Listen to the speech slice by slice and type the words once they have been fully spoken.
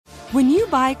When you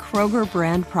buy Kroger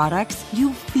brand products,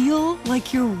 you feel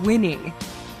like you're winning.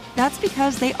 That's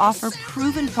because they offer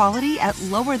proven quality at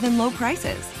lower than low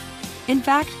prices. In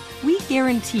fact, we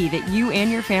guarantee that you and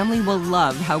your family will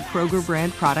love how Kroger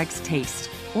brand products taste,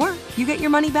 or you get your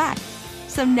money back.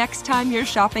 So next time you're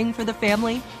shopping for the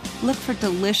family, look for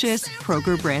delicious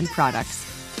Kroger brand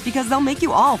products, because they'll make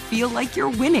you all feel like you're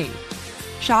winning.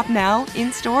 Shop now,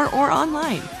 in-store, or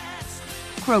online.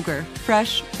 Kroger,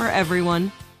 fresh for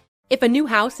everyone. If a new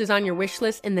house is on your wish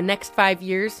list in the next 5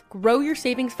 years, grow your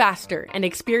savings faster and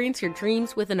experience your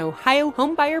dreams with an Ohio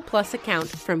Homebuyer Plus account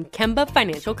from Kemba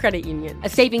Financial Credit Union. A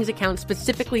savings account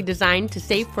specifically designed to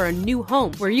save for a new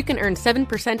home, where you can earn 7%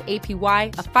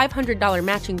 APY, a $500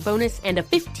 matching bonus, and a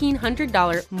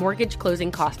 $1,500 mortgage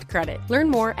closing cost credit. Learn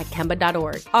more at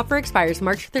Kemba.org. Offer expires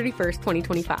March 31st,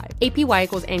 2025. APY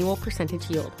equals annual percentage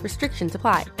yield. Restrictions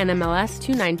apply. NMLS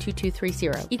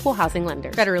 292230. Equal housing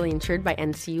lender. Federally insured by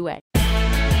NCUA.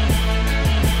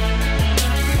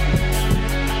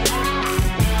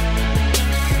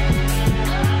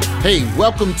 Hey,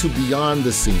 welcome to Beyond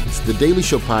the Scenes, the Daily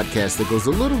Show podcast that goes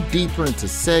a little deeper into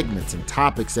segments and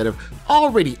topics that have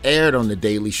already aired on the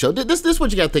Daily Show. This is what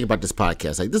you got to think about this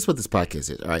podcast. Like, this is what this podcast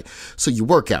is, all right? So you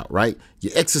work out, right? You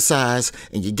exercise,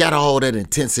 and you got all that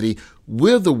intensity.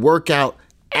 We're the workout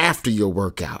after your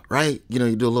workout, right? You know,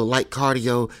 you do a little light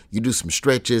cardio, you do some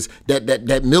stretches, that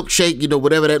milkshake, you know,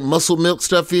 whatever that muscle milk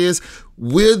stuff is,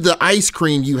 we're the ice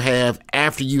cream you have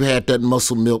after you had that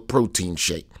muscle milk protein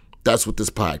shake. That's what this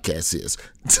podcast is.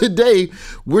 Today,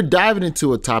 we're diving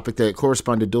into a topic that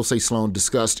correspondent Dulce Sloan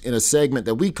discussed in a segment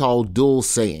that we call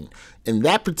Dulceing. In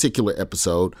that particular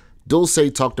episode, Dulce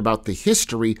talked about the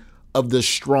history of the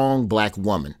strong black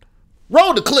woman.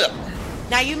 Roll the clip.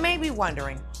 Now, you may be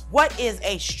wondering, what is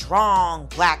a strong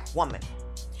black woman?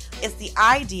 It's the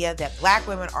idea that black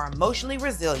women are emotionally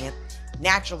resilient,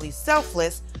 naturally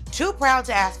selfless, too proud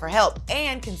to ask for help,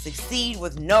 and can succeed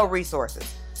with no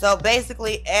resources. So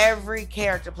basically every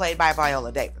character played by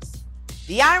Viola Davis.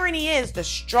 The irony is the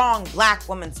strong black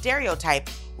woman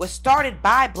stereotype was started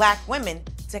by black women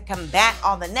to combat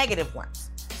all the negative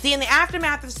ones. See, in the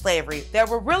aftermath of slavery, there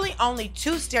were really only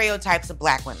two stereotypes of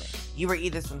black women. You were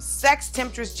either some sex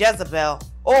temptress Jezebel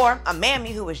or a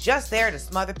mammy who was just there to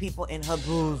smother people in her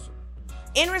bosom.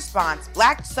 In response,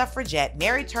 black suffragette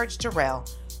Mary Church Terrell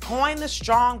coined the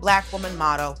strong black woman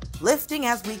motto, lifting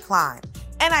as we climb.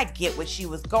 And I get what she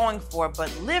was going for,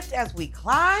 but lift as we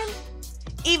climb?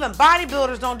 Even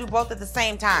bodybuilders don't do both at the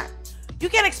same time. You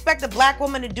can't expect a black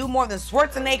woman to do more than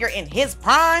Schwarzenegger in his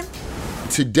prime.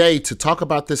 Today, to talk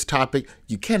about this topic,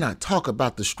 you cannot talk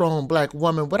about the strong black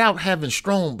woman without having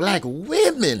strong black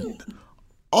women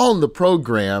on the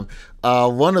program.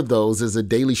 One of those is a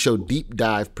Daily Show deep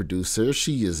dive producer.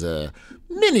 She is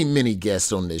many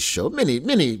guests on this show,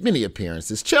 many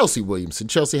appearances. Chelsea Williamson.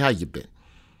 Chelsea, how you been?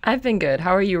 I've been good.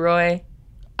 How are you, Roy?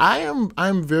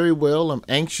 I'm very well. I'm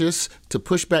anxious to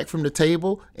push back from the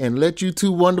table and let you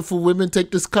two wonderful women take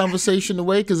this conversation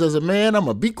away, because as a man, I'm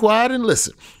going to be quiet and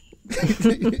listen.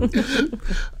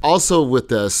 Also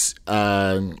with us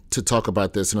to talk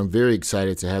about this, and I'm very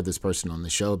excited to have this person on the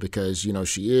show because, you know,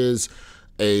 she is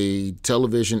a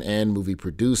television and movie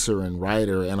producer and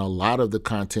writer, and a lot of the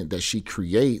content that she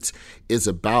creates is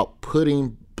about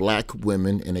putting Black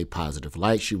women in a positive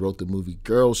light. She wrote the movie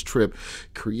Girls Trip,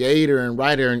 creator and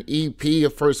writer and EP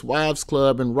of First Wives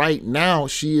Club, and right now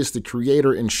she is the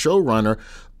creator and showrunner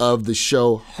of the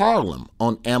show Harlem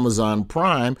on Amazon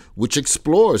Prime, which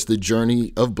explores the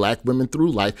journey of Black women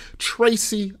through life.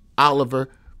 Tracy Oliver,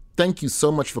 thank you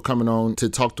so much for coming on to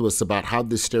talk to us about how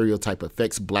this stereotype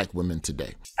affects Black women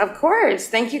today. Of course.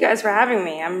 Thank you guys for having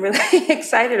me. I'm really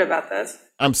excited about this.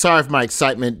 I'm sorry if my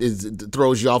excitement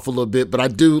throws you off a little bit, but I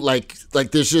do like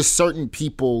there's just certain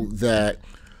people that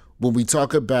when we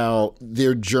talk about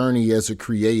their journey as a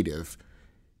creative,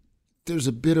 there's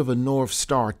a bit of a North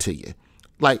Star to you.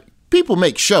 Like, people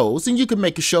make shows, and you can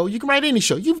make a show, you can write any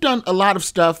show. You've done a lot of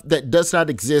stuff that does not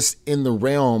exist in the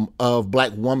realm of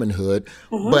Black womanhood,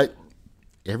 but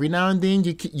every now and then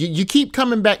you keep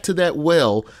coming back to that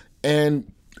well,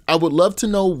 and I would love to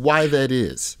know why that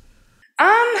is.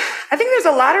 I think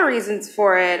there's a lot of reasons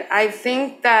for it. I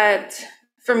think that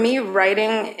for me,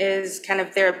 writing is kind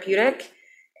of therapeutic.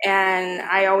 And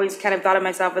I always kind of thought of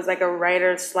myself as like a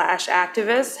writer /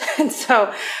 activist. And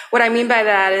so what I mean by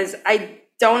that is I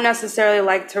don't necessarily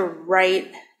like to write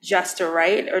just to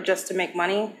write or just to make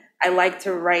money. I like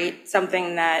to write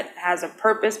something that has a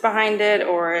purpose behind it,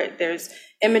 or there's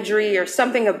imagery or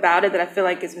something about it that I feel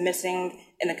like is missing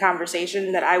in the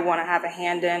conversation that I want to have a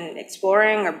hand in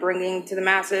exploring or bringing to the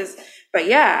masses. But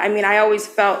yeah, I mean, I always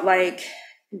felt like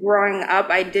growing up,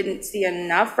 I didn't see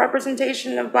enough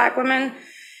representation of Black women.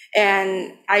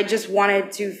 And I just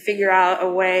wanted to figure out a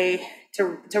way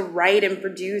to write and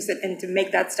produce it and to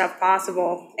make that stuff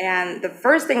possible. And the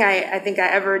first thing I think I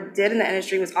ever did in the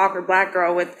industry was Awkward Black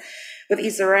Girl with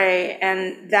Issa Rae.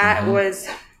 And that was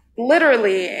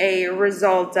literally a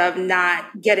result of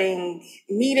not getting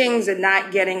meetings and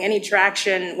not getting any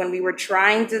traction when we were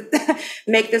trying to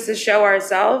make this a show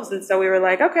ourselves. And so we were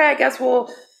like, okay, I guess we'll,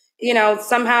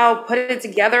 somehow put it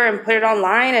together and put it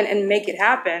online and make it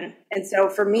happen. And so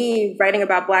for me, writing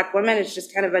about Black women is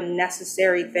just kind of a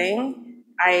necessary thing.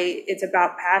 It's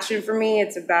about passion for me.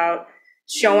 It's about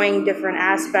showing different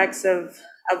aspects of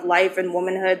life and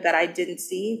womanhood that I didn't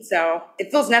see. So it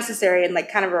feels necessary and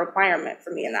like kind of a requirement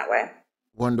for me in that way.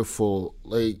 Wonderful.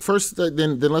 Like first,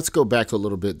 then let's go back a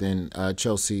little bit. Then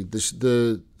Chelsea,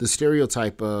 the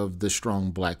stereotype of the strong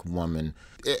Black woman.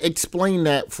 Explain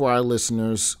that for our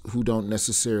listeners who don't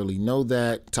necessarily know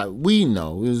that. We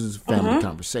know this is a family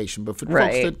conversation, but for the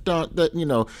folks that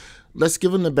don't, let's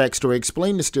give them the backstory.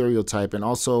 Explain the stereotype and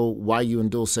also why you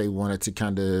and Dulce wanted to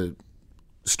kind of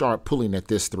start pulling at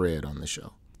this thread on the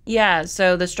show. Yeah,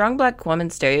 so the strong Black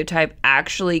woman stereotype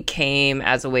actually came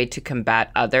as a way to combat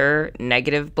other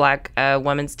negative Black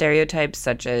woman stereotypes,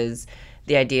 such as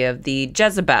the idea of the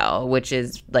Jezebel, which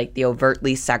is like the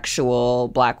overtly sexual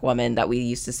Black woman that we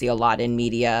used to see a lot in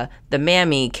media, the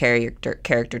mammy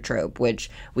character trope, which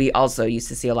we also used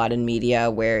to see a lot in media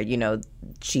where,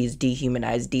 she's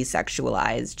dehumanized,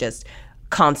 desexualized, just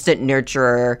constant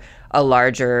nurturer, a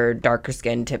larger, darker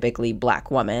skinned, typically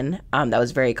Black woman. That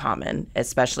was very common,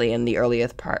 especially in the earlier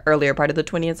part of the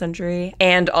 20th century.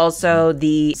 And also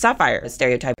the sapphire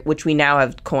stereotype, which we now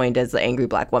have coined as the angry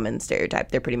Black woman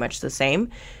stereotype. They're pretty much the same.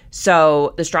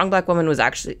 So the strong Black woman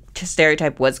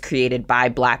stereotype was created by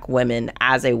Black women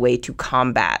as a way to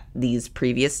combat these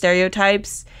previous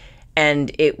stereotypes.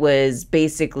 And it was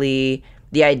basically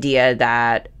the idea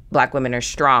that Black women are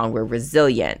strong, we're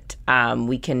resilient,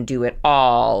 we can do it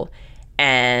all.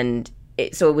 And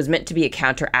so it was meant to be a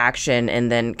counteraction.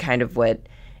 And then kind of what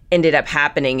ended up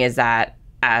happening is that,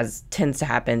 as tends to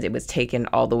happen, it was taken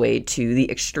all the way to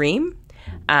the extreme,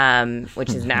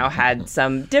 which has now had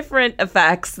some different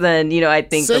effects than, I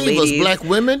think the ladies. Save us, Black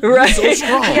women. Right. So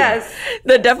strong. Yes.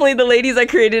 Definitely the ladies that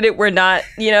created it were not,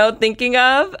 thinking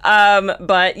of.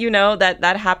 But,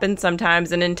 that happens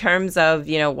sometimes. And in terms of,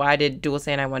 why did Dulce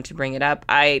and I want to bring it up?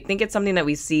 I think it's something that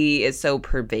we see is so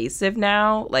pervasive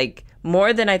now. Like,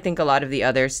 more than I think a lot of the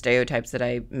other stereotypes that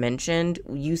I mentioned,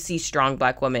 you see strong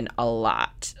Black women a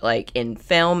lot, like in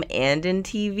film and in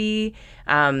TV.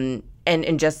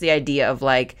 And just the idea of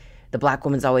like the Black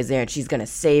woman's always there and she's going to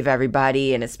save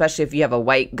everybody. And especially if you have a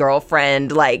white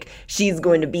girlfriend, like she's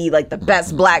going to be like the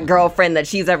best Black girlfriend that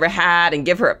she's ever had and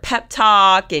give her a pep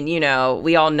talk. And,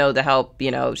 we all know the help,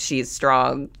 she's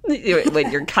strong,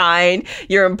 when you're kind,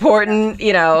 you're important,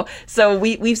 so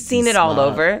we've seen it all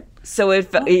over. So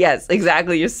yes,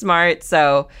 exactly. You're smart.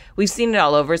 So we've seen it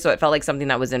all over. So it felt like something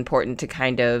that was important to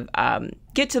kind of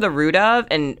get to the root of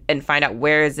and find out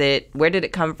where did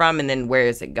it come from, and then where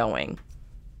is it going?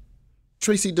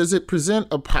 Tracy, does it present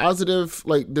a positive,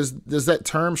 like does that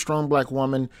term strong Black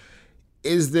woman,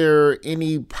 is there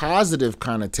any positive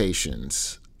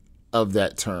connotations of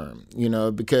that term?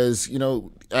 Because,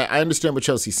 I understand what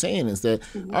Chelsea's saying is that,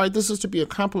 all right, this was to be a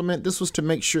compliment. This was to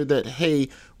make sure that, hey,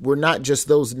 we're not just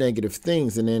those negative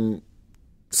things. And then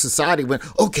society went,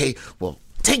 okay, well,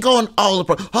 take on all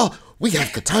the we have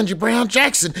Ketanji Brown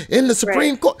Jackson in the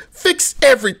Supreme Court. Fix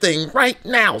everything right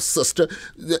now, sister.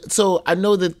 So I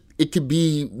know that it could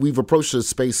be, we've approached the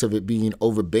space of it being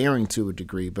overbearing to a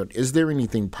degree, but is there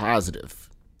anything positive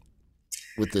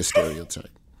with this stereotype?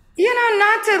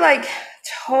 Not to like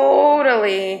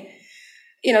totally,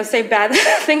 say bad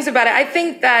things about it. I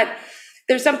think that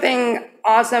there's something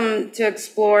awesome to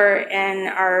explore in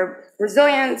our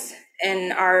resilience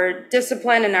and our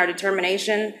discipline and our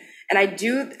determination. And I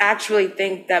do actually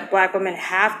think that Black women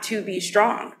have to be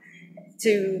strong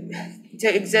to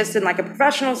exist in like a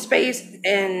professional space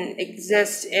and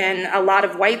exist in a lot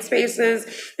of white spaces.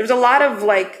 There's a lot of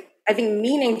like, I think,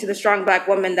 meaning to the strong Black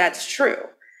woman that's true.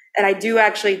 And I do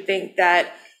actually think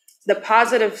that the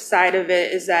positive side of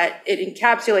it is that it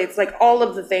encapsulates like all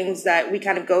of the things that we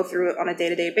kind of go through on a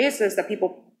day-to-day basis that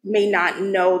people may not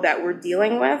know that we're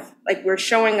dealing with. Like we're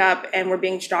showing up and we're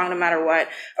being strong no matter what,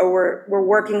 or we're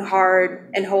working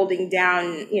hard and holding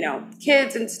down,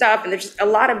 kids and stuff. And there's just a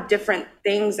lot of different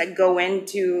things that go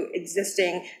into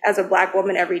existing as a Black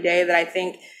woman every day that I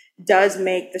think does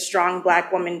make the strong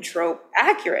Black woman trope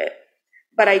accurate.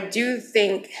 But I do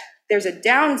think there's a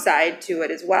downside to it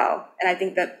as well. And I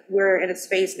think that we're in a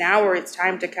space now where it's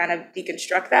time to kind of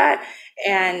deconstruct that,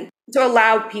 and to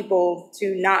allow people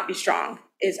to not be strong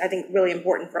is, I think, really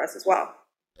important for us as well.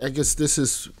 I guess this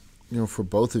is, for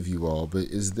both of you all, but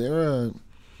is there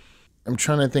I'm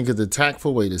trying to think of the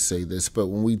tactful way to say this, but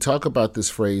when we talk about this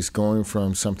phrase going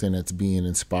from something that's being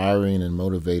inspiring and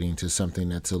motivating to something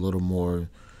that's a little more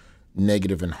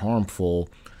negative and harmful,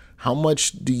 how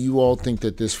much do you all think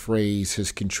that this phrase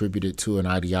has contributed to an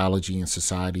ideology in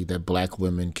society that black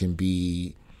women can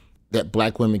be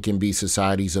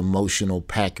society's emotional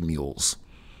pack mules,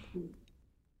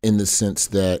 in the sense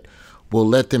that we'll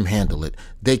let them handle it.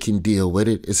 They can deal with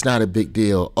it. It's not a big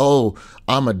deal. Oh,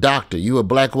 I'm a doctor. You a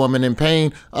black woman in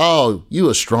pain? Oh, you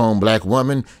a strong black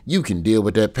woman. You can deal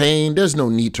with that pain. There's no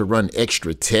need to run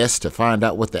extra tests to find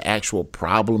out what the actual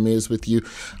problem is with you.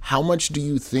 How much do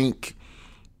you think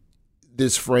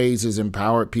this phrase has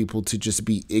empowered people to just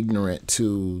be ignorant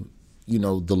to,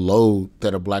 the load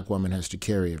that a black woman has to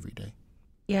carry every day?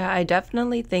 Yeah, I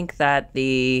definitely think that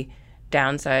the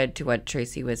downside to what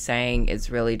Tracy was saying is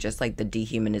really just like the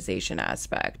dehumanization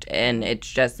aspect. And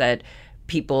it's just that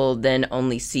people then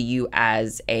only see you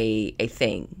as a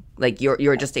thing. Like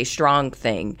you're just a strong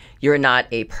thing. You're not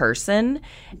a person.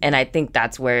 And I think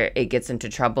that's where it gets into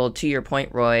trouble. To your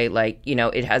point, Roy,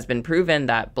 it has been proven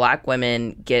that black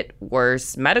women get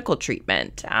worse medical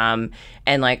treatment. And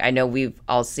I know we've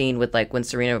all seen with when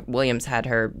Serena Williams had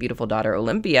her beautiful daughter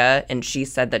Olympia, and she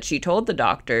said that she told the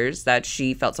doctors that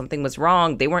she felt something was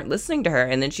wrong. They weren't listening to her.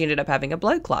 And then she ended up having a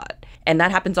blood clot. And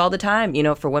that happens all the time,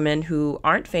 for women who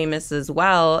aren't famous as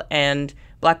well. And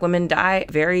Black women die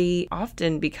very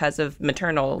often because of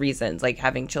maternal reasons, like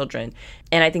having children.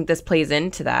 And I think this plays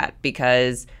into that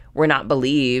because we're not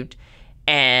believed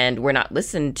and we're not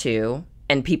listened to,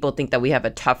 and people think that we have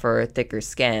a tougher, thicker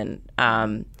skin.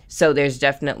 So there's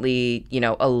definitely,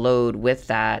 a load with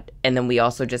that. And then we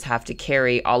also just have to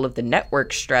carry all of the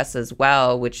network stress as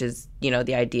well, which is,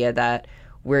 the idea that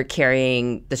we're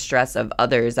carrying the stress of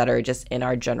others that are just in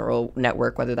our general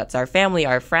network, whether that's our family,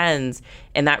 our friends.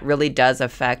 And that really does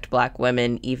affect Black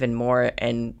women even more.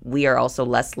 And we are also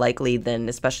less likely than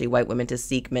especially white women to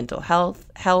seek mental health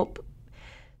help.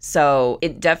 So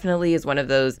it definitely is one of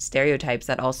those stereotypes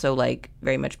that also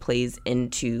very much plays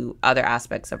into other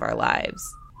aspects of our lives.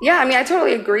 Yeah, I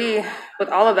totally agree with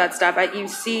all of that stuff. You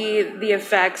see the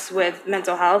effects with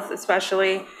mental health,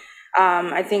 especially.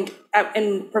 I think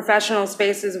in professional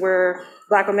spaces where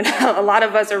Black women, a lot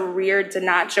of us are reared to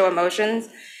not show emotions.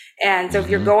 And so if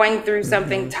you're going through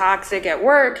something toxic at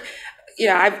work,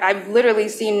 I've literally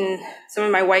seen some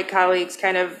of my white colleagues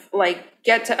kind of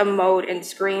get to emote and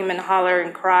scream and holler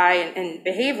and cry and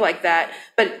behave like that.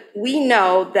 But we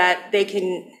know that they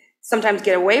can sometimes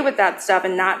get away with that stuff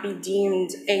and not be deemed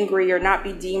angry or not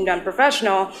be deemed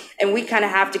unprofessional. And we kind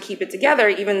of have to keep it together,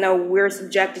 even though we're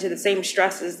subjected to the same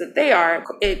stresses that they are.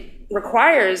 It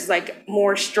requires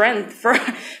more strength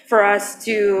for us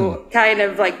to kind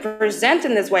of present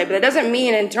in this way, but it doesn't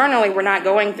mean internally we're not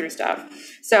going through stuff.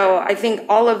 So I think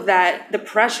all of that, the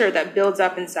pressure that builds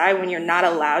up inside when you're not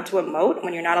allowed to emote,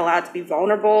 when you're not allowed to be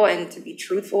vulnerable and to be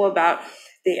truthful about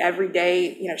the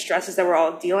everyday, stresses that we're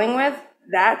all dealing with,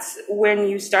 that's when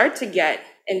you start to get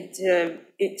into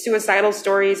suicidal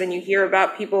stories, and you hear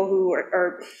about people who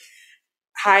are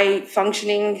high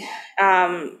functioning,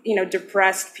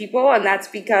 depressed people. And that's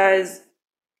because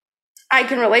I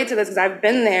can relate to this because I've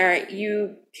been there.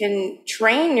 You can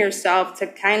train yourself to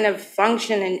kind of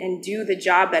function and do the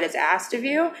job that is asked of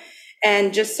you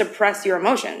and just suppress your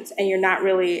emotions. And you're not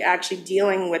really actually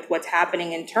dealing with what's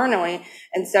happening internally.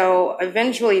 And so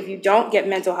eventually, if you don't get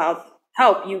mental health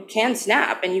help, you can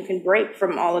snap and you can break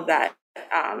from all of that,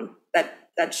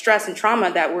 that stress and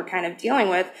trauma that we're kind of dealing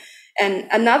with. And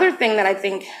another thing that I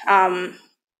think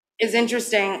is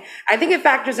interesting, I think it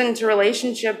factors into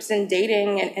relationships and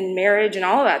dating and marriage and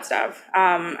all of that stuff.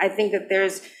 I think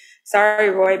that sorry,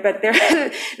 Roy, but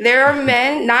there are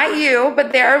men, not you,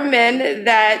 but there are men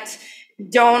that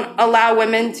don't allow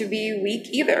women to be weak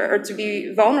either, or to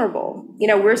be vulnerable.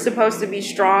 We're supposed to be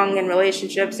strong in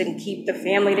relationships and keep the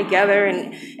family together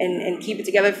and keep it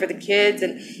together for the kids.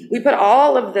 And we put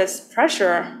all of this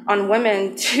pressure on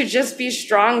women to just be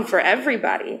strong for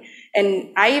everybody.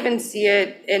 And I even see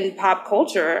it in pop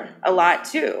culture a lot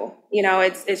too.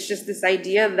 It's just this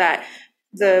idea that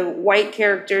the white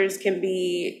characters can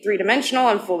be three-dimensional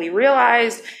and fully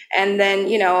realized. And then,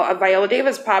 a Viola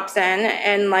Davis pops in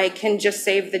and can just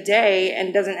save the day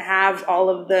and doesn't have all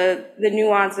of the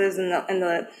nuances and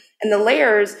the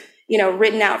layers,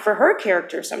 written out for her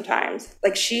character sometimes.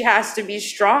 Like, she has to be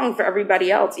strong for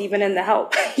everybody else, even in The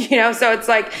Help, So it's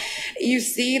like, you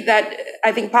see that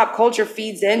I think pop culture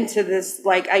feeds into this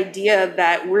like idea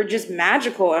that we're just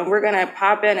magical and we're going to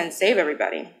pop in and save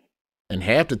everybody. And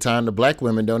half the time, the black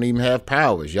women don't even have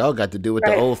powers. Y'all got to do it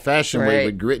the old-fashioned way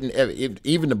with grit and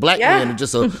even the black men are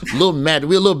just a little mad.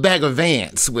 We're a little bag of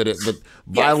ants with it, but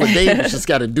Viola Davis just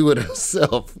got to do it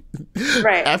herself.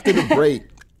 Right. After the break,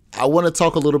 I want to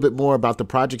talk a little bit more about the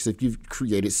projects that you've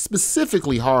created,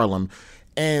 specifically Harlem,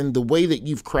 and the way that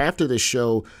you've crafted a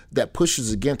show that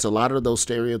pushes against a lot of those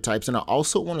stereotypes. And I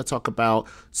also want to talk about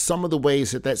some of the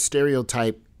ways that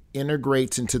stereotype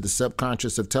integrates into the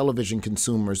subconscious of television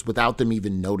consumers without them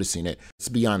even noticing it. It's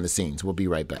Beyond the Scenes. We'll be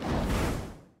right back.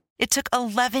 It took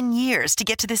 11 years to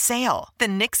get to this sale. The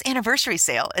Knix Anniversary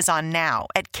Sale is on now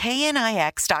at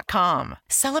knix.com.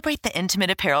 Celebrate the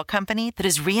intimate apparel company that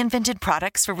has reinvented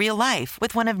products for real life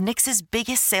with one of Knix's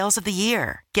biggest sales of the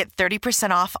year. Get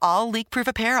 30% off all leak-proof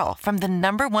apparel from the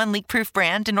 #1 leak-proof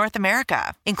brand in North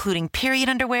America, including period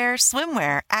underwear,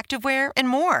 swimwear, activewear, and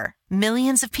more.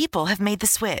 Millions of people have made the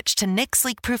switch to Knix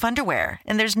leak-proof underwear,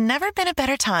 and there's never been a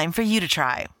better time for you to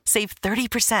try. Save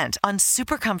 30% on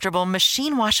super comfortable,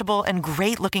 machine-washable, and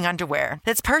great-looking underwear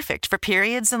that's perfect for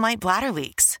periods and light bladder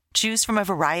leaks. Choose from a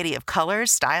variety of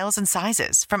colors, styles, and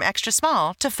sizes, from extra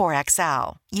small to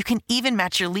 4XL. You can even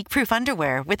match your leak-proof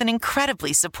underwear with an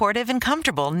incredibly supportive and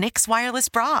comfortable Knix wireless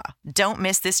bra. Don't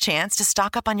miss this chance to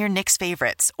stock up on your Knix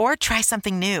favorites or try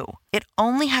something new. It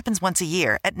only happens once a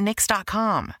year at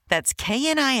Knix.com. That's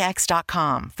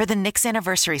knix.com for the Knix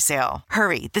Anniversary Sale.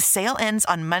 Hurry, the sale ends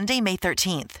on Monday, May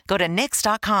 13th. Go to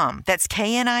Knix.com. That's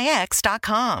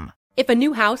knix.com. If a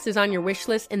new house is on your wish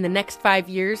list in the next 5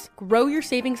 years, grow your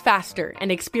savings faster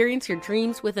and experience your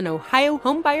dreams with an Ohio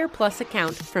Homebuyer Plus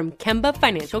account from Kemba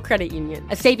Financial Credit Union.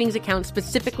 A savings account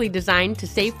specifically designed to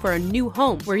save for a new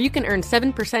home, where you can earn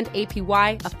 7%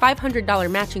 APY, a $500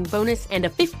 matching bonus, and a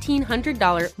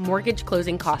 $1,500 mortgage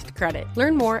closing cost credit.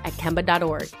 Learn more at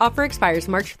Kemba.org. Offer expires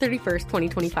March 31st,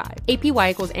 2025. APY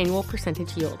equals annual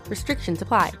percentage yield. Restrictions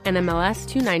apply. NMLS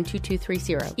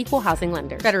 292230. Equal housing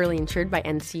lender. Federally insured by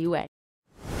NCUA.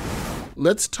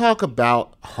 Let's talk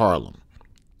about Harlem.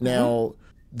 Now,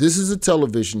 this is a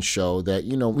television show that,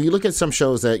 when you look at some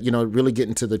shows that, really get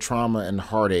into the trauma and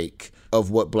heartache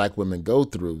of what black women go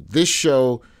through, this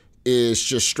show is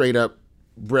just straight up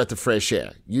breath of fresh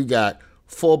air. You got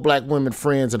 4 black women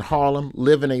friends in Harlem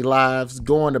living their lives,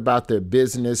 going about their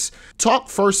business. Talk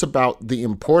first about the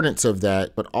importance of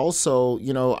that, but also,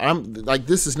 I'm like,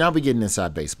 this is now we're getting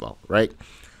inside baseball, right?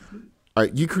 All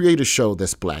right, you create a show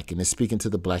that's black and is speaking to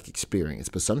the black experience,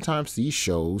 but sometimes these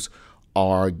shows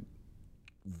are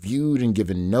viewed and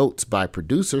given notes by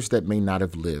producers that may not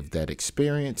have lived that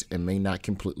experience and may not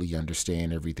completely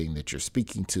understand everything that you're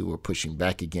speaking to or pushing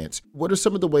back against. What are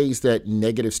some of the ways that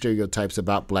negative stereotypes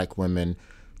about black women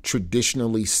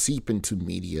traditionally seep into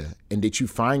media, and that you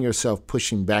find yourself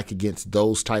pushing back against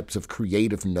those types of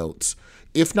creative notes,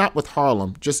 if not with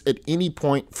Harlem, just at any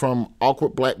point from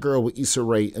Awkward Black Girl with Issa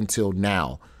Rae until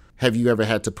now? Have you ever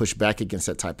had to push back against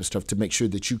that type of stuff to make sure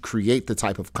that you create the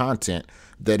type of content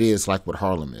that is like what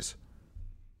Harlem is?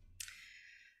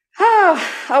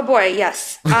 Oh boy,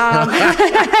 yes. I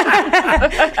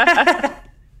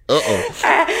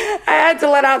had to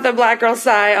let out the black girl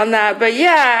sigh on that, but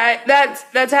yeah,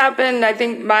 that's happened. I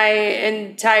think my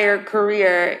entire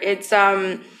career. It's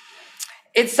something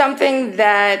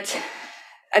that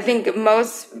I think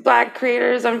most black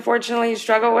creators unfortunately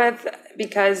struggle with,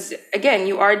 because again,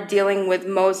 you are dealing with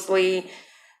mostly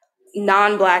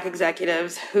non-black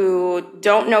executives who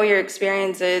don't know your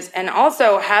experiences and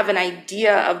also have an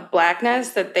idea of blackness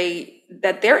that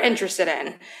they're interested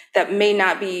in that may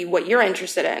not be what you're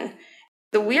interested in.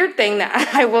 The weird thing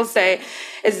that I will say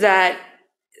is that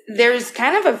there's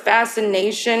kind of a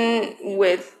fascination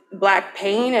with black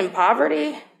pain and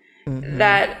poverty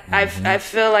that I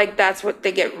feel like that's what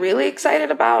they get really excited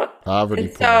about. Poverty.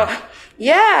 And so,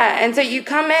 yeah. And so you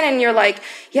come in and you're like,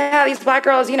 yeah, these black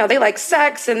girls, they like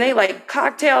sex and they like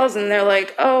cocktails, and they're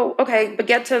like, oh, okay, but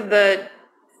get to the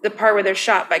part where they're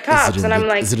shot by cops. And I'm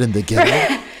like, is it in the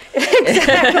ghetto?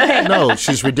 Exactly. No,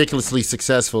 she's ridiculously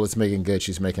successful. It's making good.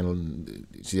 She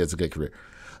has a good career.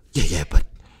 Yeah, but,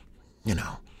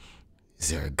 is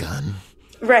there a gun?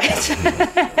 Right.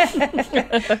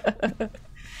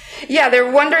 Yeah,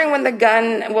 they're wondering when the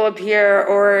gun will appear,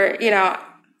 or,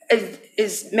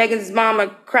 is Megan's mom a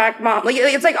crack mom? Like,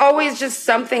 it's like always just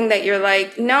something that you're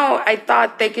like, no, I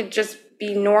thought they could just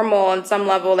be normal on some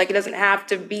level. Like, it doesn't have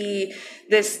to be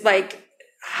this like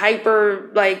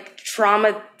hyper, like,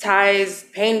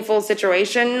 traumatized, painful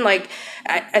situation. Like,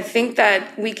 I think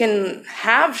that we can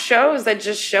have shows that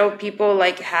just show people,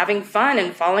 like, having fun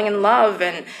and falling in love.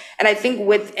 And I think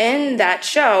within that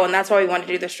show, and that's why we wanted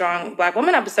to do the Strong Black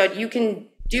Woman episode, you can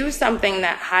do something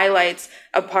that highlights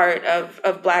a part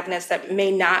of Blackness that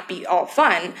may not be all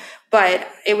fun. But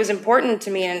it was important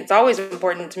to me, and it's always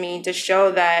important to me, to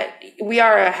show that we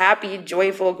are a happy,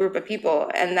 joyful group of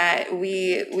people, and that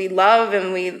we love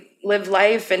and we live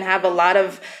life and have a lot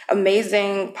of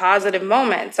amazing, positive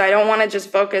moments. So I don't want to just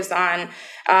focus on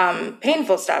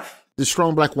painful stuff. The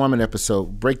Strong Black Woman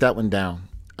episode, break that one down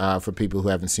for people who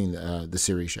haven't seen the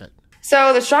series yet.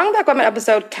 So the Strong Black Woman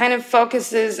episode kind of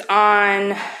focuses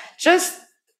on just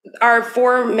our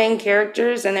 4 main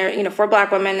characters, and they're, 4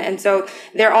 Black women. And so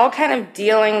they're all kind of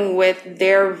dealing with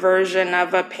their version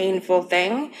of a painful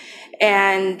thing.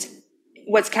 And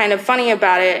what's kind of funny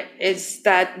about it is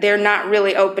that they're not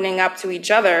really opening up to each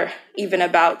other, even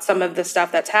about some of the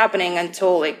stuff that's happening,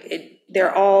 until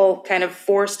they're all kind of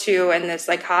forced to in this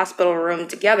like hospital room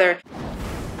together.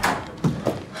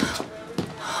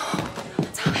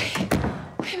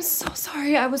 I'm so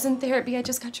sorry. I was in therapy. I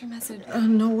just got your message.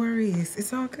 No worries.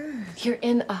 It's all good. You're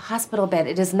in a hospital bed.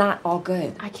 It is not all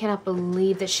good. I cannot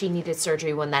believe that she needed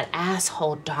surgery when that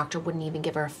asshole doctor wouldn't even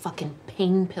give her a fucking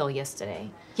pain pill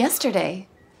yesterday. Yesterday?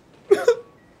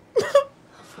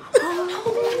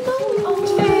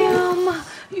 Oh, damn.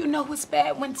 You know what's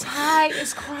bad when Ty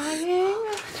is crying.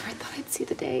 I thought I'd see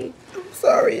the day. I'm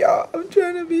sorry, y'all. I'm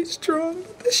trying to be strong,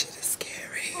 but this shit is scary.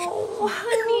 Oh,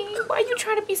 honey, why are you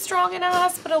trying to be strong in a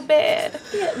hospital bed?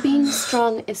 Yeah, being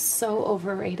strong is so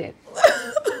overrated.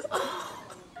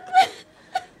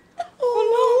 Oh,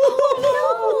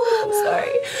 no. I'm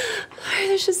sorry.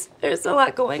 There's a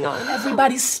lot going on.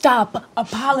 Everybody stop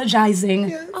apologizing.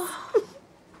 Yes.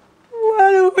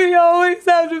 Why do we always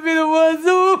have to be the ones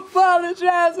who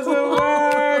apologize for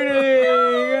hurting?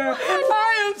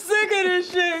 I am sick of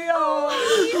this shit, y'all.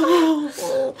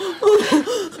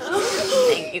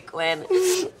 Thank you, Glenn.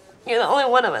 You're the only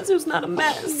one of us who's not a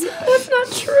mess. That's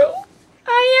not true.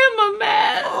 I am a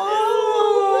mess.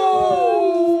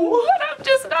 But I'm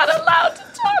just not allowed to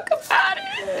talk about it.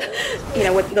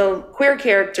 With the queer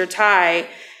character, Ty,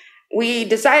 we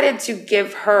decided to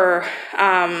give her,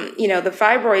 the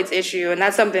fibroids issue, and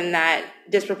that's something that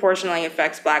disproportionately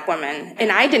affects Black women.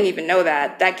 And I didn't even know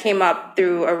that. That came up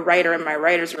through a writer in my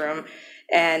writer's room.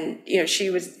 And, she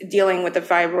was dealing with the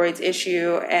fibroids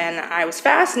issue, and I was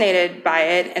fascinated by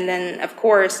it. And then, of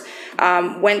course,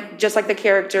 went, just like the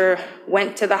character,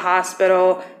 went to the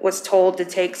hospital, was told to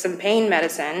take some pain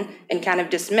medicine and kind of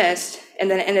dismissed,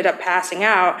 and then ended up passing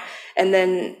out. And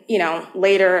then,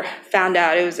 later found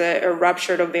out it was a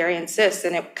ruptured ovarian cyst,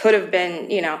 and it could have been,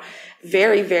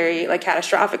 very, very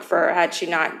catastrophic for her had she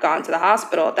not gone to the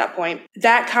hospital at that point.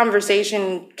 That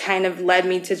conversation kind of led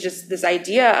me to just this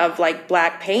idea of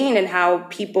Black pain and how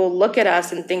people look at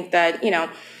us and think that,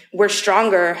 we're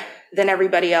stronger than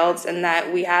everybody else and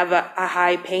that we have a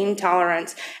high pain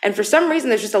tolerance. And for some reason,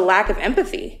 there's just a lack of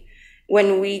empathy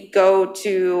when we go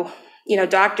to,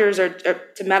 doctors or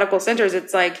to medical centers.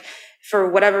 It's like, for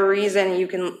whatever reason, you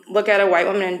can look at a white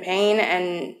woman in pain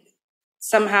and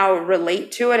somehow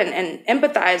relate to it and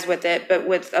empathize with it. But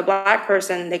with a Black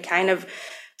person, they kind of,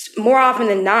 more often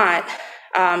than not,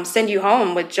 send you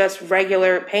home with just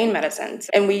regular pain medicines.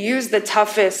 And we use the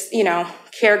toughest,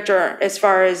 character as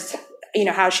far as,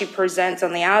 how she presents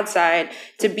on the outside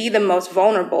to be the most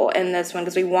vulnerable in this one,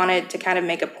 because we wanted to kind of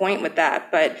make a point with that.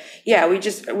 But yeah,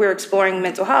 we're exploring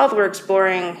mental health. We're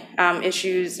exploring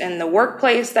issues in the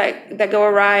workplace that go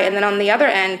awry. And then on the other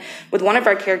end, with one of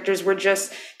our characters, we're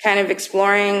just kind of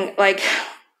exploring,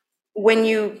 when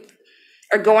you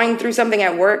are going through something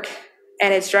at work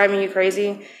and it's driving you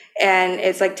crazy and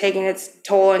it's taking its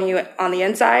toll on you on the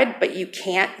inside, but you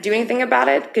can't do anything about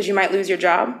it because you might lose your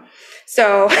job.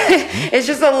 So it's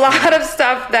just a lot of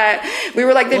stuff that we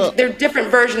were they're different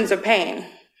versions of pain.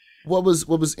 What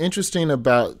was interesting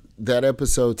about that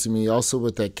episode to me, also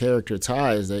with that character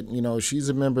Ty, is that, she's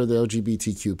a member of the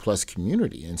LGBTQ plus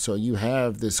community. And so you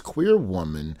have this queer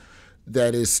woman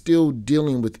that is still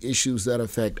dealing with issues that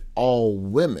affect all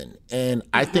women. And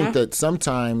I think that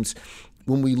sometimes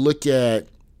when we look at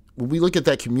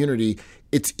that community,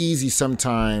 it's easy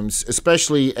sometimes,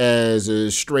 especially as a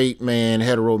straight man,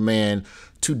 hetero man,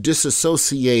 to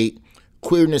disassociate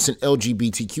queerness and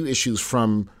LGBTQ issues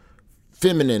from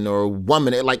feminine or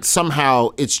woman. Somehow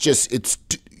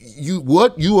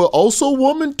you are also a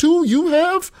woman too? You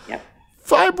have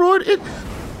fibroid?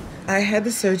 I had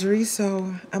the surgery,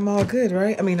 so I'm all good,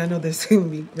 right? I mean, I know there's going to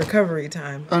be recovery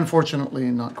time. Unfortunately,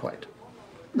 not quite.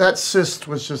 That cyst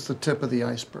was just the tip of the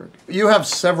iceberg. You have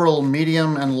several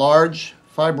medium and large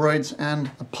fibroids and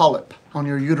a polyp on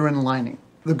your uterine lining.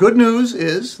 The good news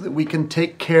is that we can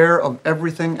take care of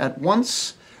everything at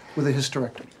once with a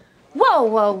hysterectomy. Whoa,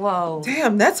 whoa, whoa.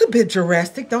 Damn, that's a bit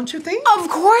drastic, don't you think? Of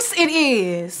course it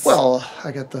is. Well,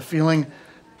 I get the feeling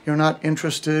you're not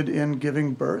interested in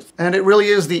giving birth. And it really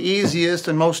is the easiest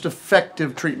and most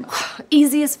effective treatment.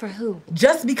 Easiest for who?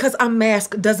 Just because I'm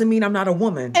masked doesn't mean I'm not a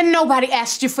woman. And nobody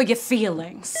asked you for your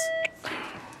feelings.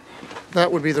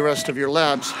 That would be the rest of your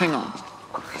labs. Hang on.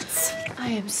 I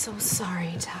am so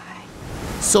sorry, Ty.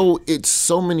 So it's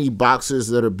so many boxes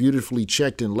that are beautifully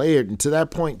checked and layered. And to that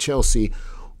point, Chelsea,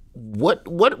 what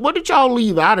did y'all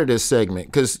leave out of this segment?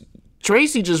 Because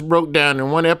Tracy just broke down in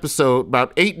one episode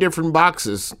about 8 different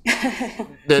boxes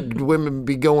that women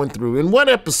be going through in one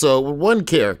episode with one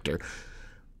character.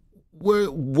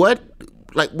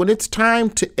 When it's time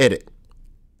to edit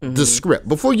the script,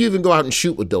 before you even go out and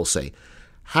shoot with Dulce,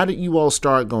 how did you all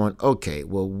start going, okay,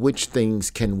 well, which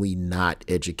things can we not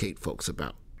educate folks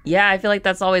about? Yeah, I feel like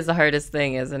that's always the hardest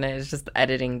thing, isn't it? It's just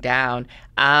editing down.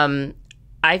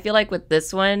 I feel like with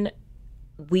this one,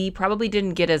 we probably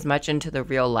didn't get as much into the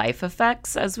real life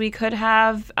effects as we could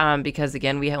have because,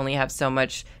 again, we only have so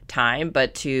much time.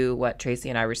 But to what Tracy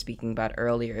and I were speaking about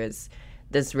earlier is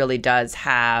this really does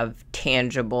have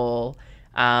tangible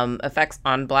effects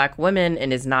on Black women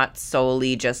and is not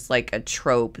solely just like a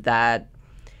trope that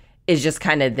is just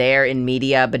kind of there in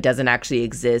media but doesn't actually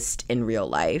exist in real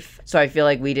life. So I feel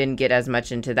like we didn't get as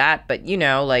much into that. But, you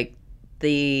know, like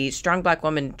the strong Black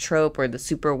woman trope or the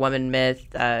superwoman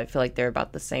myth, I feel like they're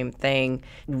about the same thing,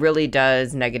 really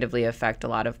does negatively affect a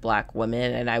lot of Black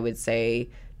women. And I would say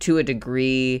to a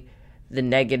degree, the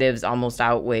negatives almost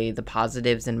outweigh the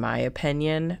positives, in my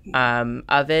opinion,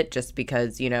 of it, just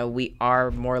because, you know, we are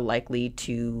more likely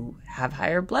to have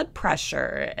higher blood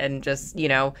pressure and just, you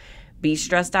know, be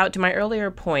stressed out, to my earlier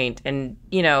point. And,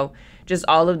 you know, just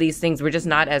all of these things, we're just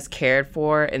not as cared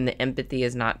for, and the empathy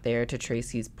is not there, to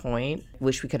Tracy's point.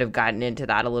 Wish we could have gotten into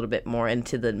that a little bit more,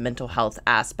 into the mental health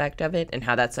aspect of it and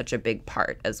how that's such a big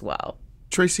part as well.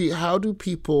 Tracy, how do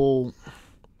people,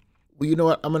 well, you know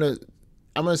what, I'm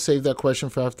gonna save that question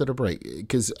for after the break,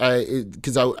 because I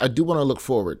do want to look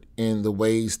forward in the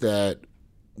ways that,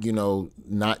 you know,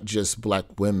 not just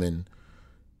Black women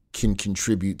can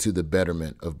contribute to the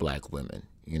betterment of Black women.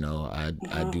 You know, I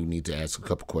do need to ask a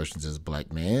couple questions as a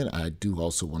Black man. I do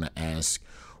also want to ask,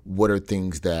 what are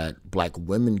things that Black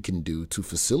women can do to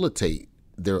facilitate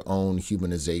their own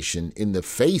humanization in the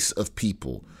face of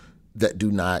people that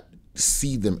do not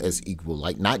see them as equal,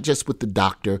 like not just with the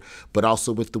doctor, but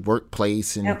also with the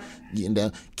workplace. And you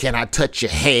know, can I touch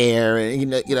your hair? And you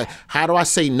know, how do I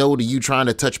say no to you trying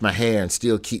to touch my hair and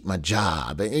still keep my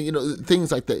job? And you know,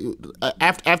 things like that.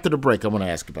 After the break, I want to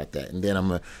ask about that, and then I'm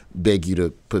gonna beg you to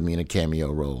put me in a cameo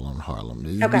role on Harlem.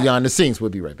 Beyond the Scenes. We'll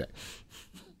be right back.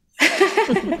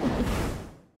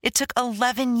 It took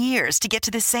 11 years to get to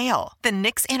this sale. The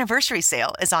Knix Anniversary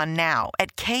Sale is on now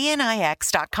at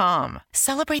knix.com.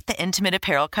 Celebrate the intimate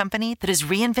apparel company that has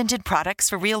reinvented products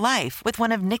for real life with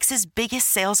one of Knix's biggest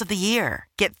sales of the year.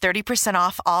 Get 30%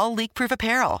 off all leak-proof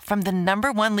apparel from the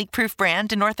 #1 leak-proof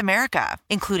brand in North America,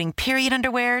 including period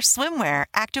underwear, swimwear,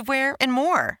 activewear, and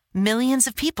more. Millions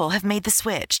of people have made the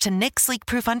switch to Knix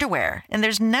leak-proof underwear, and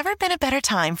there's never been a better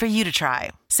time for you to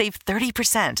try. Save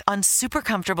 30% on super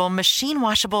comfortable,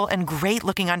 machine-washable, and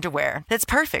great-looking underwear that's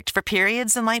perfect for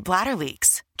periods and light bladder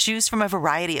leaks. Choose from a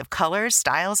variety of colors,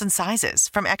 styles, and sizes,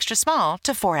 from extra small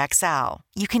to 4XL.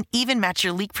 You can even match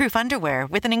your leak-proof underwear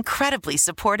with an incredibly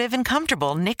supportive and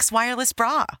comfortable Knix wireless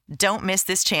bra. Don't miss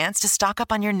this chance to stock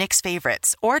up on your Knix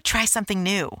favorites or try something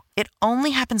new. It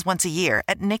only happens once a year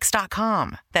at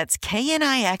Knix.com. That's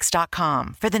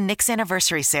knix.com for the Knix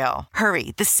Anniversary Sale.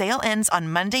 Hurry, the sale ends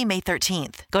on Monday, May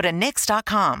 13th. Go to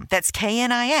Knix.com. That's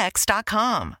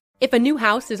knix.com. If a new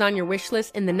house is on your wish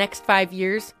list in the next 5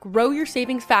 years, grow your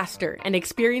savings faster and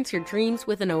experience your dreams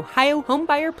with an Ohio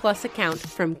Homebuyer Plus account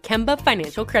from Kemba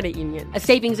Financial Credit Union. A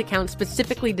savings account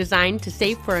specifically designed to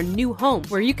save for a new home,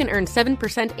 where you can earn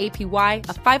 7% APY,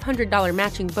 a $500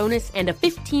 matching bonus, and a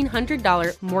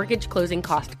 $1,500 mortgage closing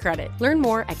cost credit. Learn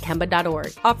more at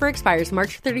Kemba.org. Offer expires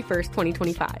March 31st,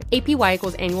 2025. APY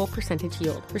equals annual percentage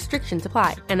yield. Restrictions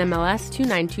apply. NMLS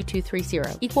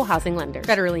 292230. Equal housing lender.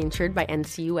 Federally insured by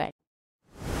NCUA.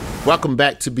 Welcome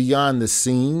back to Beyond the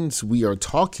Scenes. We are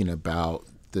talking about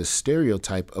the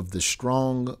stereotype of the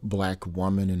strong Black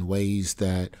woman in ways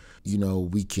that, you know,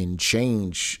 we can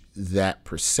change that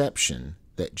perception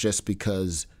that just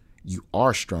because you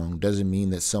are strong doesn't mean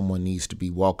that someone needs to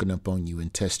be walking up on you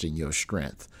and testing your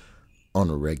strength on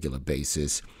a regular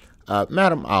basis.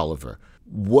 Madam Oliver,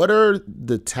 what are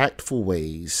the tactful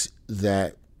ways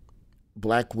that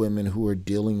Black women who are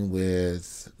dealing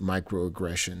with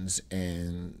microaggressions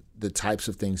and the types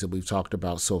of things that we've talked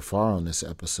about so far on this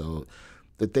episode,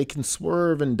 that they can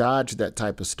swerve and dodge that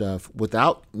type of stuff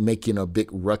without making a big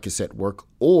ruckus at work?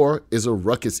 Or is a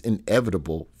ruckus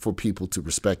inevitable for people to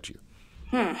respect you?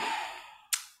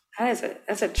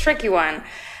 That's a tricky one.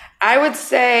 I would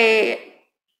say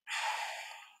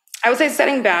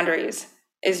setting boundaries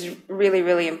is really,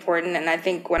 really important. And I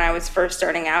think when I was first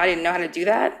starting out, I didn't know how to do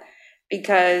that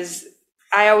because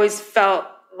I always felt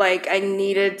like I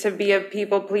needed to be a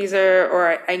people pleaser,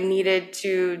 or I needed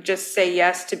to just say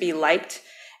yes to be liked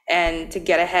and to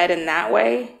get ahead in that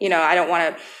way. You know, I don't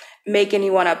want to make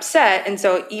anyone upset. And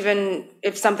so even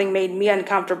if something made me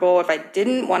uncomfortable, if I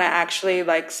didn't want to actually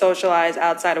like socialize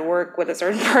outside of work with a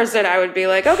certain person, I would be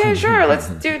like, okay, sure, let's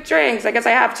do drinks. I guess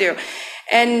I have to.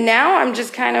 And now I'm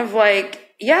just kind of like,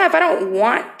 yeah, if I don't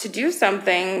want to do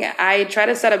something, I try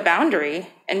to set a boundary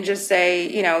and just say,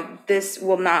 you know, this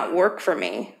will not work for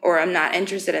me, or I'm not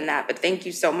interested in that, but thank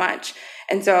you so much.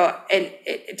 And so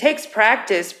it takes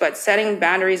practice, but setting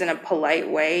boundaries in a polite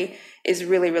way is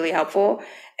really, really helpful.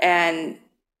 And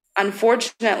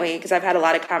unfortunately, because I've had a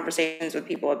lot of conversations with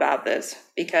people about this,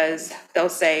 because they'll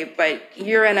say, but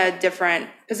you're in a different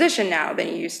position now than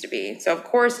you used to be. So of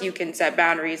course you can set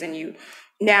boundaries and you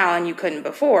couldn't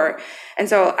before. And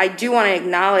so I do want to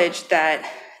acknowledge that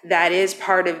that is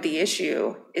part of the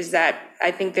issue, is that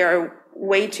I think there are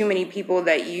way too many people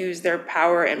that use their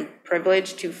power and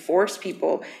privilege to force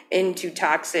people into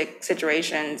toxic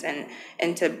situations and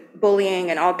into bullying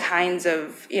and all kinds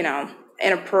of, you know,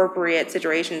 inappropriate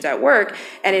situations at work.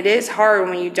 And it is hard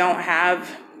when you don't have,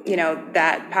 you know,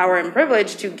 that power and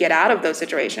privilege to get out of those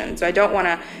situations. So I don't want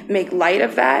to make light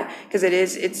of that, because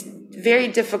it's very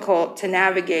difficult to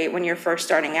navigate when you're first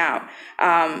starting out.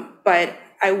 But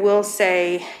I will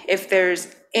say, if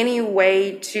there's any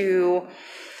way to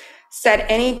set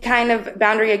any kind of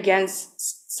boundary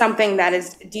against something that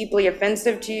is deeply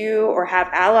offensive to you, or have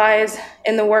allies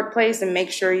in the workplace, and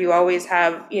make sure you always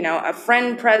have, you know, a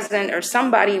friend present or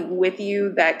somebody with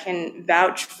you that can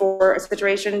vouch for a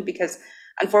situation, because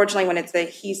unfortunately, when it's a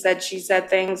he said, she said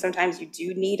thing, sometimes you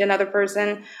do need another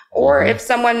person. Or if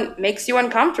someone makes you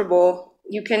uncomfortable,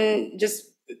 you can just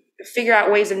figure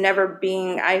out ways of never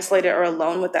being isolated or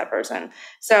alone with that person.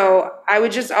 So I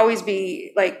would just always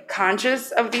be like conscious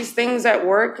of these things at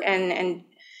work and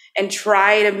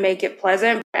try to make it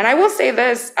pleasant. And I will say